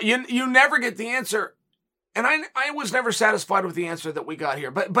Diaz questions, you never get the answer. And I was never satisfied with the answer that we got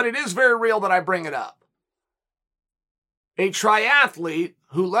here. But it is very real that I bring it up. A triathlete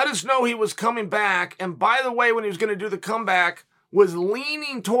who let us know he was coming back, and by the way, when he was going to do the comeback, was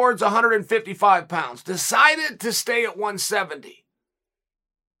leaning towards 155 pounds, decided to stay at 170.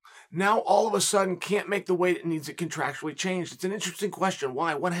 Now all of a sudden can't make the weight it needs it contractually changed. It's an interesting question.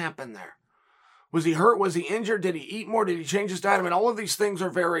 Why? What happened there? Was he hurt? Was he injured? Did he eat more? Did he change his diet? I mean, all of these things are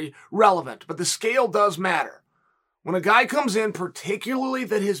very relevant, but the scale does matter. When a guy comes in, particularly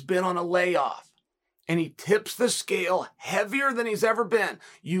that has been on a layoff, and he tips the scale heavier than he's ever been,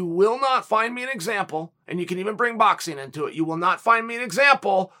 you will not find me an example, and you can even bring boxing into it, you will not find me an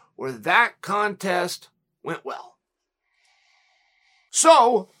example where that contest went well.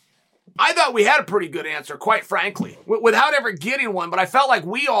 So, I thought we had a pretty good answer, quite frankly, without ever getting one, but I felt like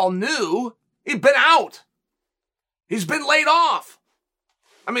we all knew he'd been out. He's been laid off.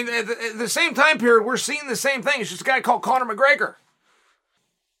 I mean, at the same time period, we're seeing the same thing. It's just a guy called Conor McGregor.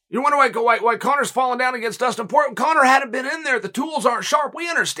 You wonder why Conor's falling down against Dustin Poirier? Conor hadn't been in there. The tools aren't sharp. We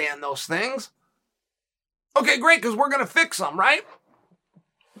understand those things. Okay, great, because we're going to fix them, right?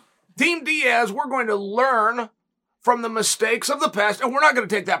 Team Diaz, we're going to learn from the mistakes of the past, and we're not going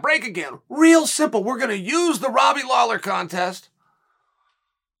to take that break again. Real simple. We're going to use the Robbie Lawler contest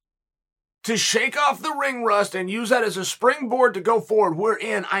to shake off the ring rust and use that as a springboard to go forward. We're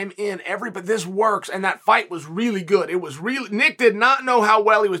in. I'm in. But this works. And that fight was really good. It was really, Nick did not know how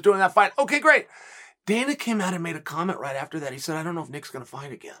well he was doing that fight. Okay, great. Dana came out and made a comment right after that. He said, I don't know if Nick's going to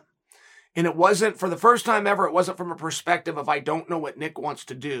fight again. And it wasn't, for the first time ever, it wasn't from a perspective of I don't know what Nick wants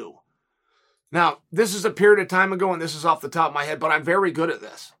to do. Now, this is a period of time ago, and this is off the top of my head, but I'm very good at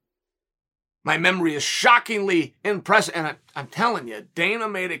this. My memory is shockingly impressive. And I'm telling you, Dana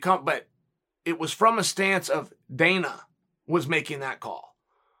made it come, but it was from a stance of Dana was making that call,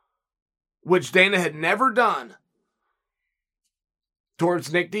 which Dana had never done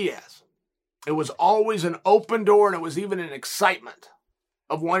towards Nick Diaz. It was always an open door, and it was even an excitement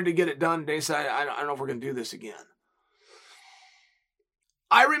of wanting to get it done. Dana said, I don't know if we're going to do this again.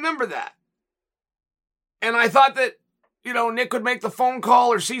 I remember that. And I thought that, Nick would make the phone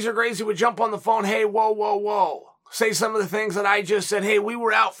call, or Cesar Gracie would jump on the phone. Hey, whoa. Say some of the things that I just said. Hey, we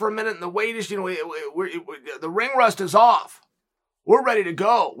were out for a minute and the weight is, the ring rust is off. We're ready to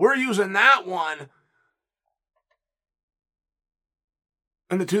go. We're using that one.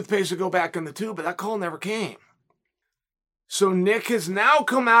 And the toothpaste would go back in the tube, but that call never came. So Nick has now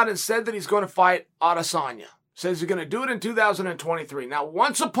come out and said that he's going to fight Adesanya. Says he's going to do it in 2023. Now,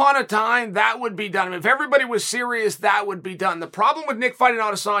 once upon a time, that would be done. I mean, if everybody was serious, that would be done. The problem with Nick fighting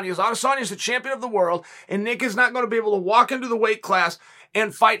Adesanya is the champion of the world, and Nick is not going to be able to walk into the weight class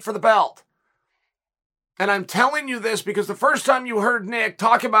and fight for the belt. And I'm telling you this because the first time you heard Nick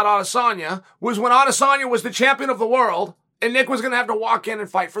talk about Adesanya was when Adesanya was the champion of the world, and Nick was going to have to walk in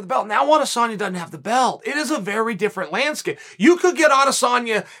and fight for the belt. Now Adesanya doesn't have the belt. It is a very different landscape. You could get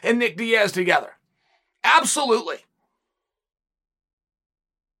Adesanya and Nick Diaz together. Absolutely.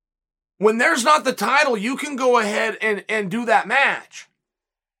 When there's not the title, you can go ahead and do that match.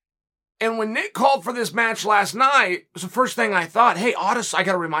 And when Nick called for this match last night, it was the first thing I thought, hey, I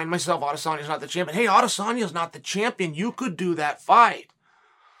got to remind myself Adesanya's not the champion. Hey, Adesanya's not the champion. You could do that fight.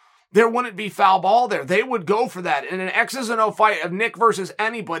 There wouldn't be foul ball there. They would go for that. And an X's and O fight of Nick versus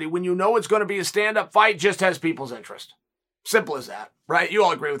anybody, when you know it's going to be a stand-up fight, just has people's interest. Simple as that, right? You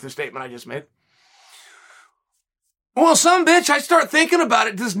all agree with the statement I just made. Well, some bitch, I start thinking about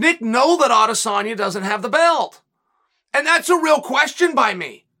it. Does Nick know that Adesanya doesn't have the belt? And that's a real question by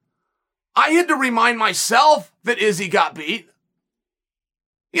me. I had to remind myself that Izzy got beat.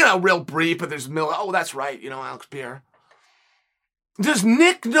 Real brief, but there's Miller. Oh, that's right, Alex Pierre. Does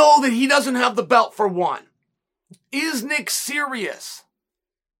Nick know that he doesn't have the belt for one? Is Nick serious?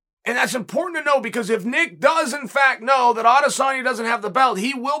 And that's important to know, because if Nick does in fact know that Adesanya doesn't have the belt,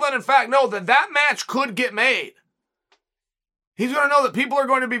 he will then in fact know that that match could get made. He's going to know that people are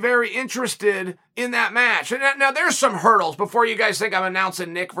going to be very interested in that match. And now there's some hurdles before you guys think I'm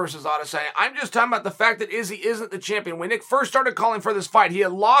announcing Nick versus Adesanya. I'm just talking about the fact that Izzy isn't the champion. When Nick first started calling for this fight, he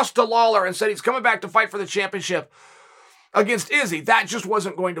had lost to Lawler and said he's coming back to fight for the championship against Izzy. That just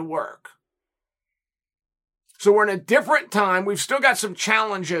wasn't going to work. So we're in a different time. We've still got some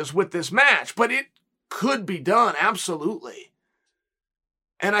challenges with this match, but it could be done, absolutely.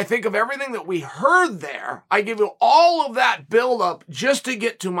 And I think of everything that we heard there, I give you all of that buildup just to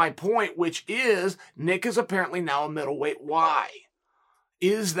get to my point, which is Nick is apparently now a middleweight. Why?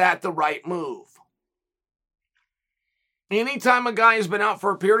 Is that the right move? Anytime a guy has been out for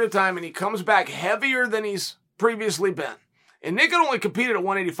a period of time and he comes back heavier than he's previously been, and Nick had only competed at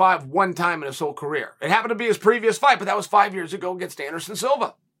 185 one time in his whole career. It happened to be his previous fight, but that was 5 years ago against Anderson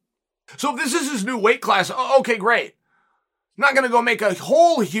Silva. So if this is his new weight class, okay, great. I'm not going to go make a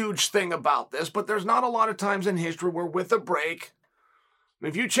whole huge thing about this, but there's not a lot of times in history where with a break,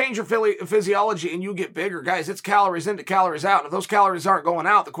 if you change your physiology and you get bigger, guys, it's calories in to calories out. And if those calories aren't going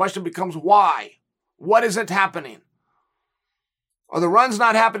out, the question becomes why? What isn't happening? Are the runs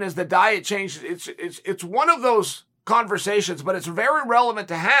not happening? Is the diet changed? It's one of those conversations, but it's very relevant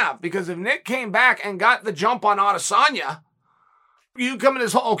to have, because if Nick came back and got the jump on Adesanya, you come in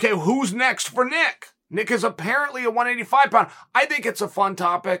as, okay, who's next for Nick? Nick is apparently a 185-pound. I think it's a fun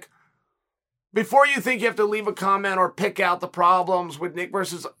topic. Before you think you have to leave a comment or pick out the problems with Nick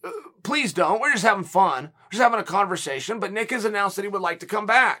versus, please don't. We're just having fun. We're just having a conversation, but Nick has announced that he would like to come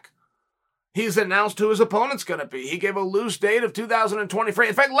back. He's announced who his opponent's going to be. He gave a loose date of 2023.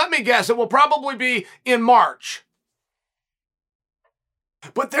 In fact, let me guess, it will probably be in March.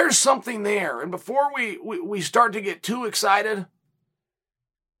 But there's something there. And before we start to get too excited,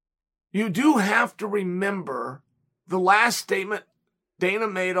 you do have to remember the last statement Dana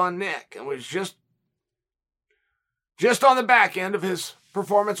made on Nick, and was just on the back end of his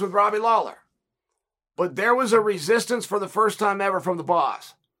performance with Robbie Lawler. But there was a resistance for the first time ever from the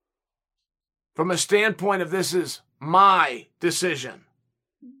boss, from a standpoint of this is my decision.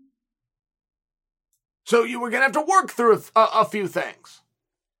 So you were going to have to work through a few things.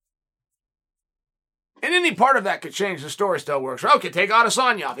 And any part of that could change. The story still works. Okay, take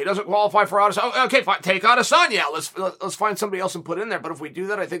Adesanya off. He doesn't qualify for Adesanya. Okay, fine. Take Adesanya out. Let's find somebody else and put in there. But if we do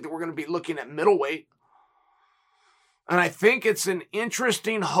that, I think that we're going to be looking at middleweight. And I think it's an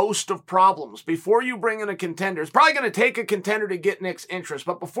interesting host of problems. Before you bring in a contender, it's probably going to take a contender to get Nick's interest.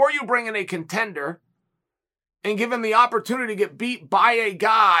 But before you bring in a contender and give him the opportunity to get beat by a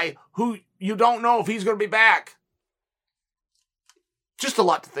guy who you don't know if he's going to be back, just a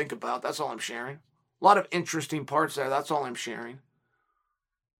lot to think about. That's all I'm sharing. A lot of interesting parts there. That's all I'm sharing.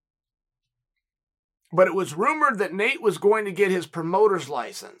 But it was rumored that Nate was going to get his promoter's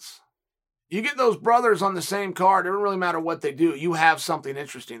license. You get those brothers on the same card, it doesn't really matter what they do. You have something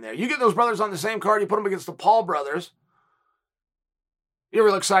interesting there. You get those brothers on the same card, you put them against the Paul brothers, you have a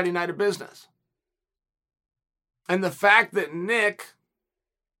real exciting night of business. And the fact that Nick,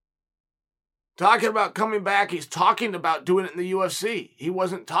 talking about coming back, he's talking about doing it in the UFC. He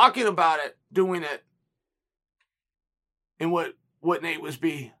wasn't talking about it, doing it in what Nate was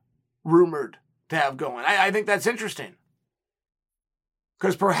rumored to have going. I think that's interesting.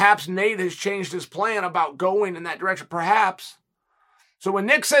 Because perhaps Nate has changed his plan about going in that direction. Perhaps. So when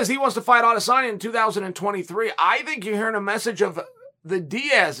Nick says he wants to fight Adesanya in 2023, I think you're hearing a message of the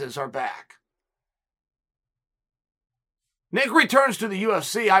Diazes are back. Nick returns to the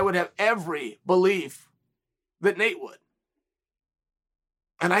UFC, I would have every belief that Nate would.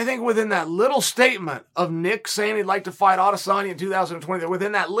 And I think within that little statement of Nick saying he'd like to fight Adesanya in 2020,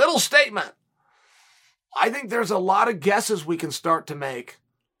 within that little statement, I think there's a lot of guesses we can start to make.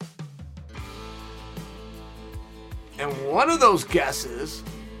 And one of those guesses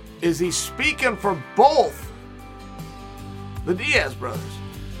is he's speaking for both the Diaz brothers.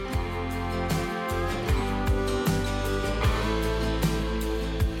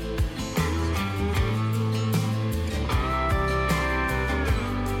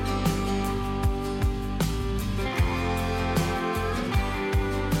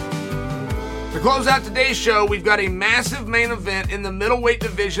 To close out today's show, we've got a massive main event in the middleweight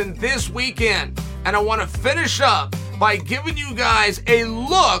division this weekend. And I want to finish up by giving you guys a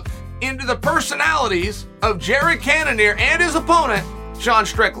look into the personalities of Jared Cannonier and his opponent, Sean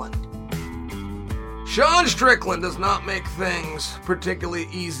Strickland. Sean Strickland does not make things particularly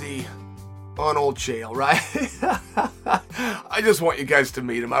easy on old Chael, right? I just want you guys to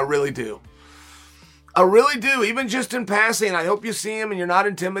meet him. I really do. I really do. Even just in passing, I hope you see him and you're not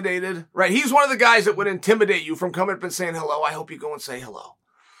intimidated. Right? He's one of the guys that would intimidate you from coming up and saying hello. I hope you go and say hello.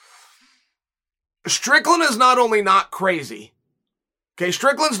 Strickland is not only not crazy. Okay,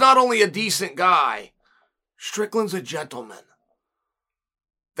 Strickland's not only a decent guy. Strickland's a gentleman.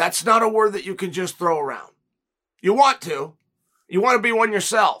 That's not a word that you can just throw around. You want to. You want to be one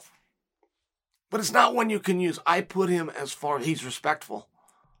yourself. But it's not one you can use. I put him as far as he's respectful.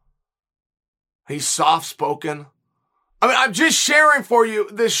 He's soft-spoken. I mean, I'm just sharing for you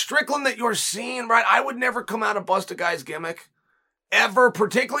this Strickland that you're seeing, right? I would never come out and bust a guy's gimmick. Ever,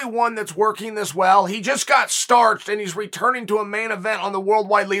 particularly one that's working this well. He just got starched and he's returning to a main event on the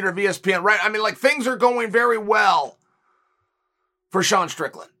worldwide leader of ESPN, right? I mean, like, things are going very well for Sean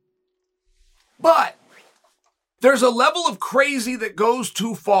Strickland. But there's a level of crazy that goes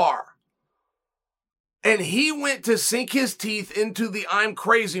too far. And he went to sink his teeth into the I'm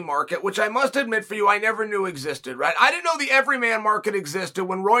crazy market, which I must admit for you, I never knew existed, right? I didn't know the everyman market existed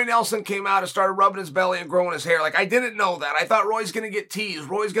when Roy Nelson came out and started rubbing his belly and growing his hair. Like, I didn't know that. I thought Roy's going to get teased.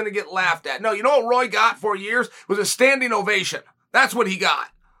 Roy's going to get laughed at. No, you know what Roy got for years? Was a standing ovation. That's what he got.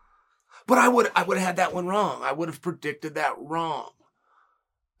 But I would have had that one wrong. I would have predicted that wrong.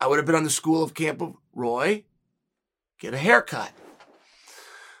 I would have been on the school of camp of Roy, get a haircut.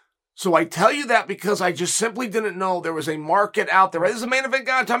 So I tell you that because I just simply didn't know there was a market out there. This is a main event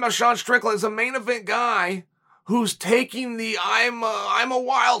guy. I'm talking about Sean Strickland. This is a main event guy who's taking the I'm a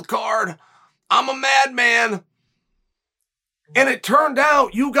wild card. I'm a madman. And it turned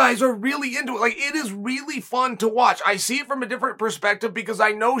out you guys are really into it. Like, it is really fun to watch. I see it from a different perspective because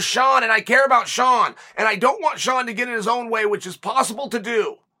I know Sean and I care about Sean. And I don't want Sean to get in his own way, which is possible to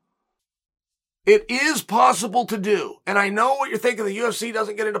do. It is possible to do. And I know what you're thinking. The UFC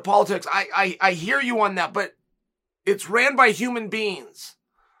doesn't get into politics. I hear you on that, but it's ran by human beings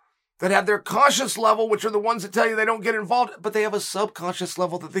that have their conscious level, which are the ones that tell you they don't get involved, but they have a subconscious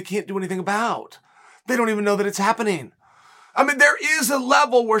level that they can't do anything about. They don't even know that it's happening. I mean, there is a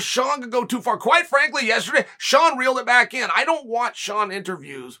level where Sean could go too far. Quite frankly, yesterday, Sean reeled it back in. I don't watch Sean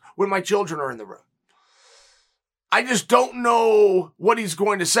interviews when my children are in the room. I just don't know what he's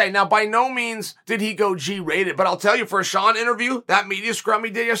going to say. Now, by no means did he go G-rated, but I'll tell you, for a Sean interview, that media scrum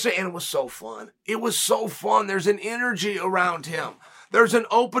he did yesterday, and it was so fun. It was so fun. There's an energy around him. There's an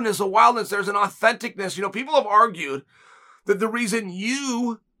openness, a wildness. There's an authenticness. You know, people have argued that the reason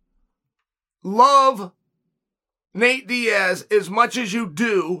you love Nate Diaz as much as you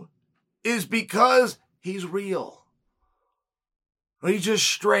do is because he's real. He's just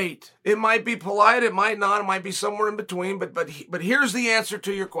straight. It might be polite, it might not, it might be somewhere in between, but here's the answer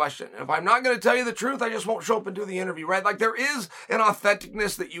to your question. If I'm not going to tell you the truth, I just won't show up and do the interview, right? Like, there is an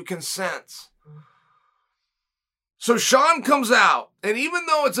authenticness that you can sense. So Sean comes out, and even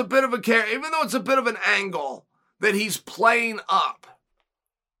though it's a bit of an angle that he's playing up,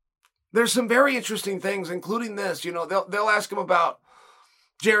 there's some very interesting things, including this. You know, they'll ask him about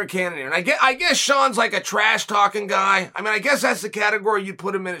Jared Cannonier. And I guess Sean's like a trash-talking guy. I mean, I guess that's the category you'd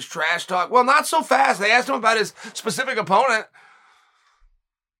put him in, as trash talk. Well, not so fast. They asked him about his specific opponent.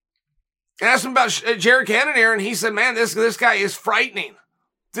 They asked him about Jared Cannonier, and he said, man, this guy is frightening.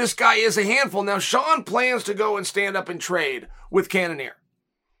 This guy is a handful. Now, Sean plans to go and stand up and trade with Cannonier.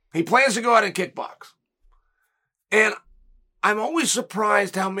 He plans to go out and kickbox. And I'm always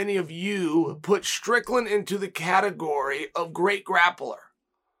surprised how many of you put Strickland into the category of great grappler.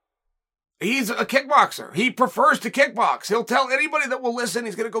 He's a kickboxer. He prefers to kickbox. He'll tell anybody that will listen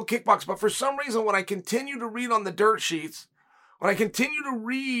he's going to go kickbox. But for some reason, when I continue to read on the dirt sheets, when I continue to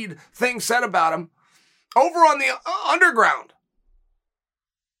read things said about him, over on the underground,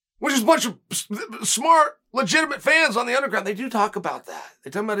 which is a bunch of smart, legitimate fans on the underground, they do talk about that. They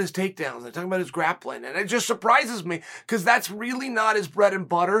talk about his takedowns. They talk about his grappling. And it just surprises me because that's really not his bread and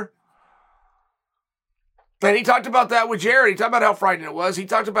butter. And he talked about that with Jared. He talked about how frightening it was. He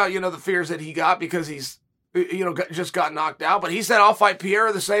talked about, the fears that he got because he's, just got knocked out. But he said, I'll fight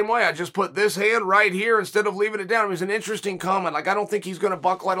Pierre the same way. I just put this hand right here instead of leaving it down. It was an interesting comment. Like, I don't think he's going to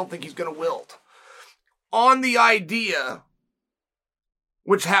buckle. I don't think he's going to wilt. On the idea,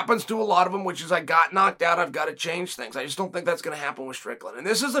 which happens to a lot of them, which is I got knocked out, I've got to change things. I just don't think that's going to happen with Strickland. And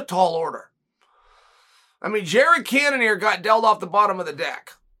this is a tall order. I mean, Jared Cannonier got dealt off the bottom of the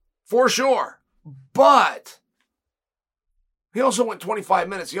deck. For sure. But he also went 25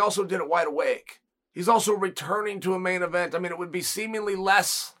 minutes. He also did it wide awake. He's also returning to a main event. I mean, it would be seemingly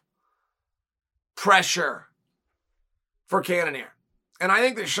less pressure for Cannonier. And I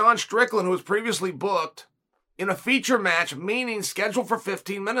think that Sean Strickland, who was previously booked in a feature match, meaning scheduled for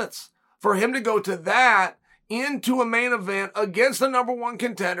 15 minutes, for him to go to that into a main event against the number one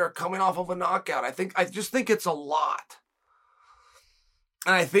contender coming off of a knockout. I just think it's a lot.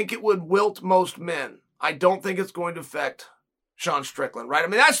 And I think it would wilt most men. I don't think it's going to affect Sean Strickland, right? I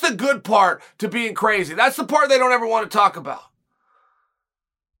mean, that's the good part to being crazy. That's the part they don't ever want to talk about.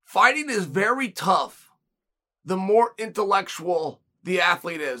 Fighting is very tough. The more intellectual the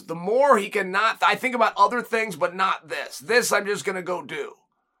athlete is, the more he cannot. I think about other things, but not this. This I'm just going to go do.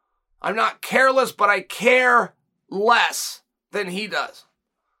 I'm not careless, but I care less than he does.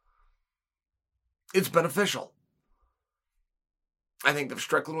 It's beneficial. I think that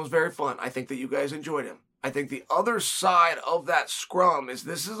Strickland was very fun. I think that you guys enjoyed him. I think the other side of that scrum is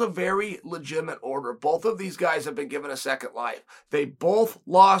this is a very legitimate order. Both of these guys have been given a second life. They both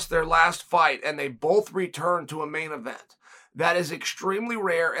lost their last fight, and they both returned to a main event. That is extremely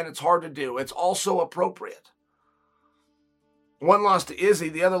rare, and it's hard to do. It's also appropriate. One lost to Izzy,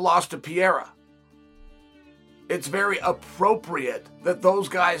 the other lost to Piera. It's very appropriate that those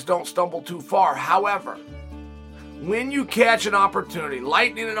guys don't stumble too far. However, when you catch an opportunity,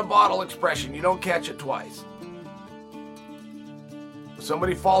 lightning in a bottle expression, you don't catch it twice. If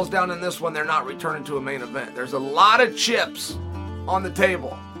somebody falls down in this one, they're not returning to a main event. There's a lot of chips on the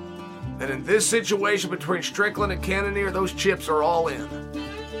table. And in this situation between Strickland and Cannonier, those chips are all in.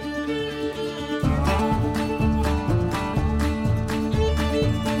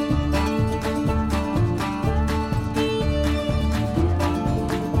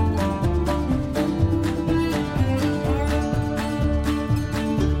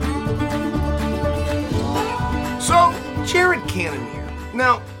 Jared Cannonier.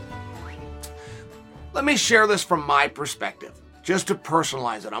 Now, let me share this from my perspective, just to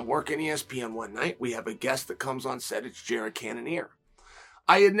personalize it. I'm working ESPN one night. We have a guest that comes on set. It's Jared Cannonier.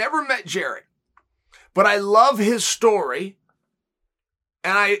 I had never met Jared, but I love his story,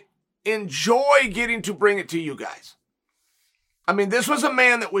 and I enjoy getting to bring it to you guys. I mean, this was a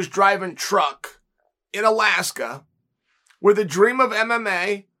man that was driving truck in Alaska with a dream of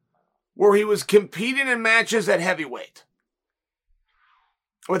MMA, where he was competing in matches at heavyweight.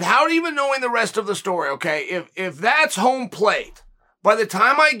 Without even knowing the rest of the story, okay? If that's home plate, by the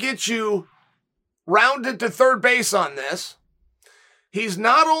time I get you rounded to third base on this, he's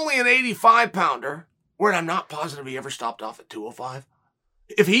not only an 85-pounder, where I'm not positive he ever stopped off at 205.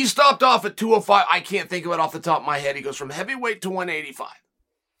 If he stopped off at 205, I can't think of it off the top of my head. He goes from heavyweight to 185.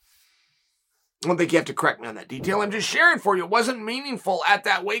 I don't think you have to correct me on that detail. I'm just sharing for you. It wasn't meaningful at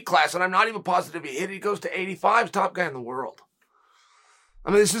that weight class, and I'm not even positive he hit it. He goes to 85, top guy in the world. I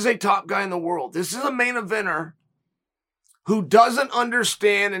mean, this is a top guy in the world. This is a main eventer who doesn't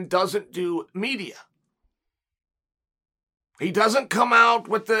understand and doesn't do media. He doesn't come out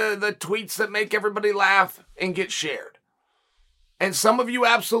with the tweets that make everybody laugh and get shared. And some of you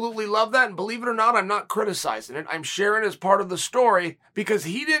absolutely love that, and believe it or not, I'm not criticizing it. I'm sharing as part of the story because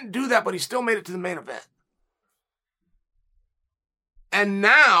he didn't do that, but he still made it to the main event. And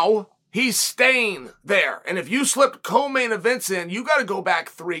now he's staying there. And if you slipped co-main events in, you got to go back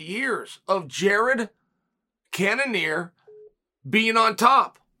 3 years of Jared Cannonier being on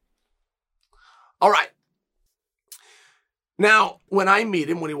top. All right. Now, when I meet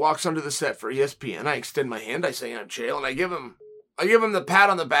him, when he walks onto the set for ESPN, I extend my hand, I say, I'm Chael, and I give him the pat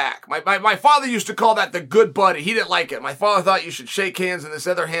on the back. My father used to call that the good buddy. He didn't like it. My father thought you should shake hands and this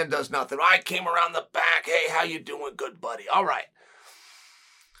other hand does nothing. I came around the back. Hey, how you doing, good buddy? All right.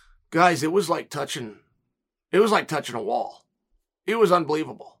 Guys, it was like touching a wall. It was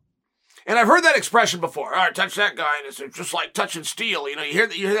unbelievable. And I've heard that expression before. All right, touch that guy, and it's just like touching steel. You know, you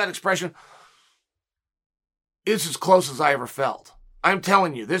hear that expression? It's as close as I ever felt. I'm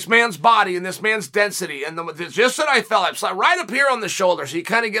telling you, this man's body and this man's density, and just that I felt, it's like right up here on the shoulder, so you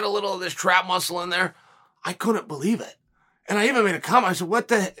kind of get a little of this trap muscle in there. I couldn't believe it. And I even made a comment. I said, what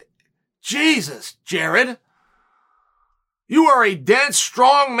the, Jesus, Jared. You are a dense,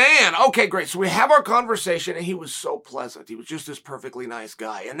 strong man. Okay, great. So we have our conversation, and he was so pleasant. He was just this perfectly nice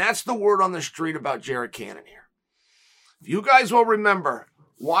guy. And that's the word on the street about Jared Cannonier. If you guys will remember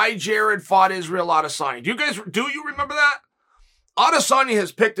why Jared fought Israel Adesanya. Do you remember that? Adesanya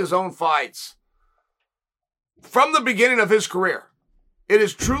has picked his own fights from the beginning of his career. It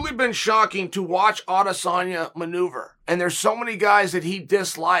has truly been shocking to watch Adesanya maneuver. And there's so many guys that he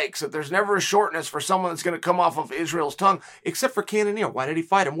dislikes that there's never a shortness for someone that's going to come off of Israel's tongue, except for Cannonier. Why did he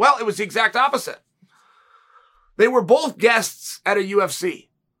fight him? Well, it was the exact opposite. They were both guests at a UFC.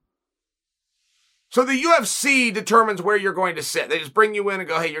 So the UFC determines where you're going to sit. They just bring you in and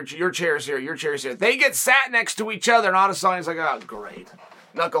go, hey, your chair's here, your chair's here. They get sat next to each other, and Adesanya's like, oh, great.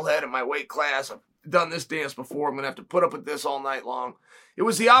 Knucklehead in my weight class. I've done this dance before. I'm going to have to put up with this all night long. It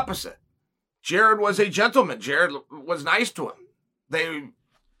was the opposite. Jared was a gentleman. Jared was nice to him. They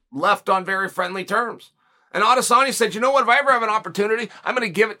left on very friendly terms. And Adesanya said, you know what, if I ever have an opportunity, I'm going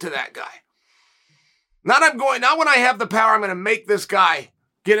to give it to that guy. Not when I have the power, I'm going to make this guy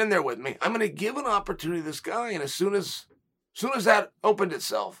get in there with me. I'm going to give an opportunity to this guy. And as soon as that opened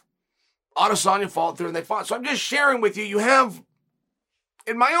itself, Adesanya followed through and they fought. So I'm just sharing with you, you have,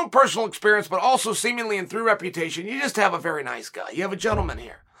 in my own personal experience, but also seemingly and through reputation, you just have a very nice guy. You have a gentleman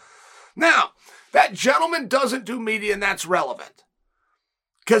here. Now, that gentleman doesn't do media, and that's relevant.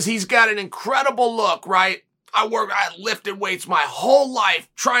 Because he's got an incredible look, right? I lifted weights my whole life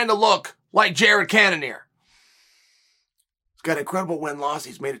trying to look like Jared Cannonier. He's got an incredible win-loss.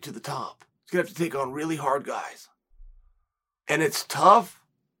 He's made it to the top. He's going to have to take on really hard guys. And it's tough,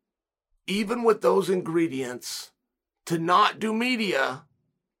 even with those ingredients, to not do media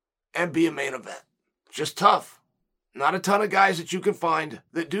and be a main event. Just tough. Not a ton of guys that you can find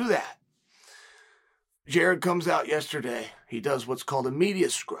that do that. Jared comes out yesterday. He does what's called a media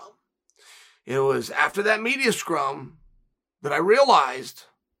scrum. It was after that media scrum that I realized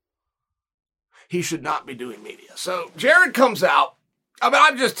he should not be doing media. So Jared comes out. I mean,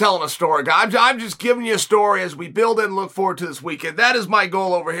 I'm just telling a story, guys. I'm just giving you a story as we build and look forward to this weekend. That is my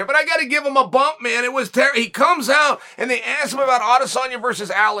goal over here. But I got to give him a bump, man. It was terrible. He comes out and they ask him about Adesanya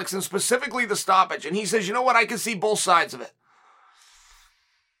versus Alex and specifically the stoppage. And he says, you know what? I can see both sides of it.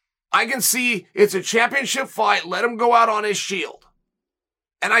 I can see it's a championship fight. Let him go out on his shield.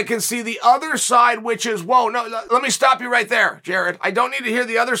 And I can see the other side, which is, whoa, no, let me stop you right there, Jared. I don't need to hear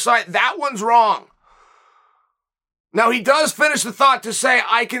the other side. That one's wrong. Now, he does finish the thought to say,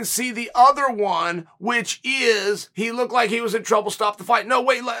 I can see the other one, which is he looked like he was in trouble. Stop the fight. No,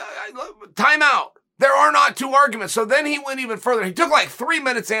 wait, time out. There are not two arguments. So then he went even further. He took like 3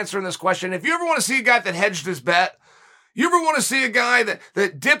 minutes answering this question. If you ever want to see a guy that hedged his bet, you ever want to see a guy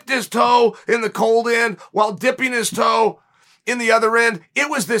that dipped his toe in the cold end while dipping his toe in the other end? It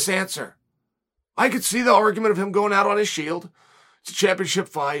was this answer. I could see the argument of him going out on his shield. It's a championship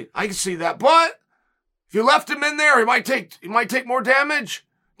fight. I can see that. But if you left him in there, he might take more damage.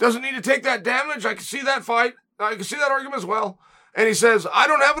 Doesn't need to take that damage. I can see that fight. I can see that argument as well. And he says, I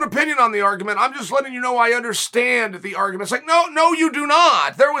don't have an opinion on the argument. I'm just letting you know I understand the argument. It's like, no, you do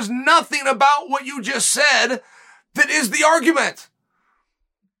not. There was nothing about what you just said that is the argument.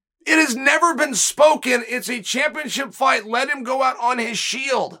 It has never been spoken. It's a championship fight. Let him go out on his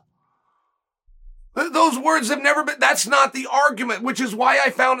shield. Those words have never been, that's not the argument, which is why I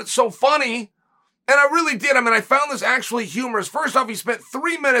found it so funny. And I really did. I mean, I found this actually humorous. First off, he spent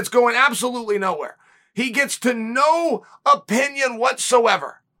 3 minutes going absolutely nowhere. He gets to no opinion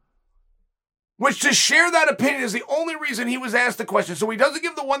whatsoever. Which to share that opinion is the only reason he was asked the question. So he doesn't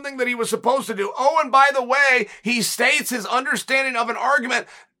give the one thing that he was supposed to do. Oh, and by the way, he states his understanding of an argument.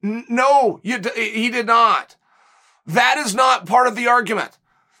 No, he did not. That is not part of the argument.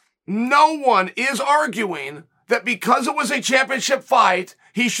 No one is arguing that because it was a championship fight,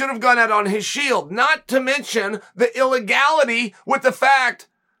 he should have gone out on his shield. Not to mention the illegality with the fact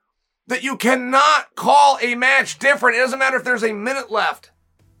that you cannot call a match different. It doesn't matter if there's a minute left.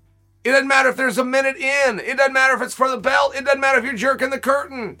 It doesn't matter if there's a minute in. It doesn't matter if it's for the belt. It doesn't matter if you're jerking the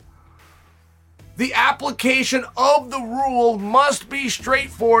curtain. The application of the rule must be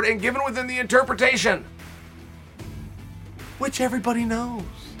straightforward and given within the interpretation, which everybody knows.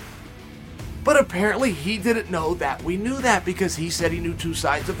 But apparently he didn't know that we knew that because he said he knew two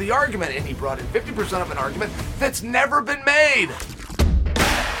sides of the argument and he brought in 50% of an argument that's never been made.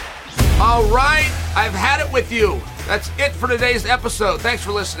 All right, I've had it with you. That's it for today's episode. Thanks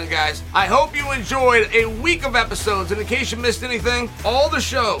for listening, guys. I hope you enjoyed a week of episodes. And in case you missed anything, all the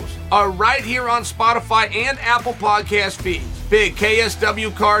shows are right here on Spotify and Apple Podcast feeds. Big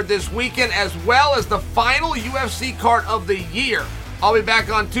KSW card this weekend, as well as the final UFC card of the year. I'll be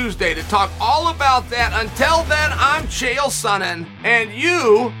back on Tuesday to talk all about that. Until then, I'm Chael Sonnen, and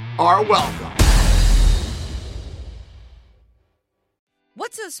you are welcome.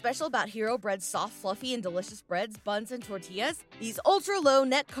 What's so special about Hero Bread's soft, fluffy, and delicious breads, buns, and tortillas? These ultra-low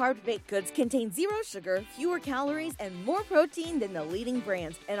net-carb baked goods contain zero sugar, fewer calories, and more protein than the leading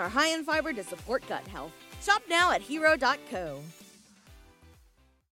brands, and are high in fiber to support gut health. Shop now at Hero.co.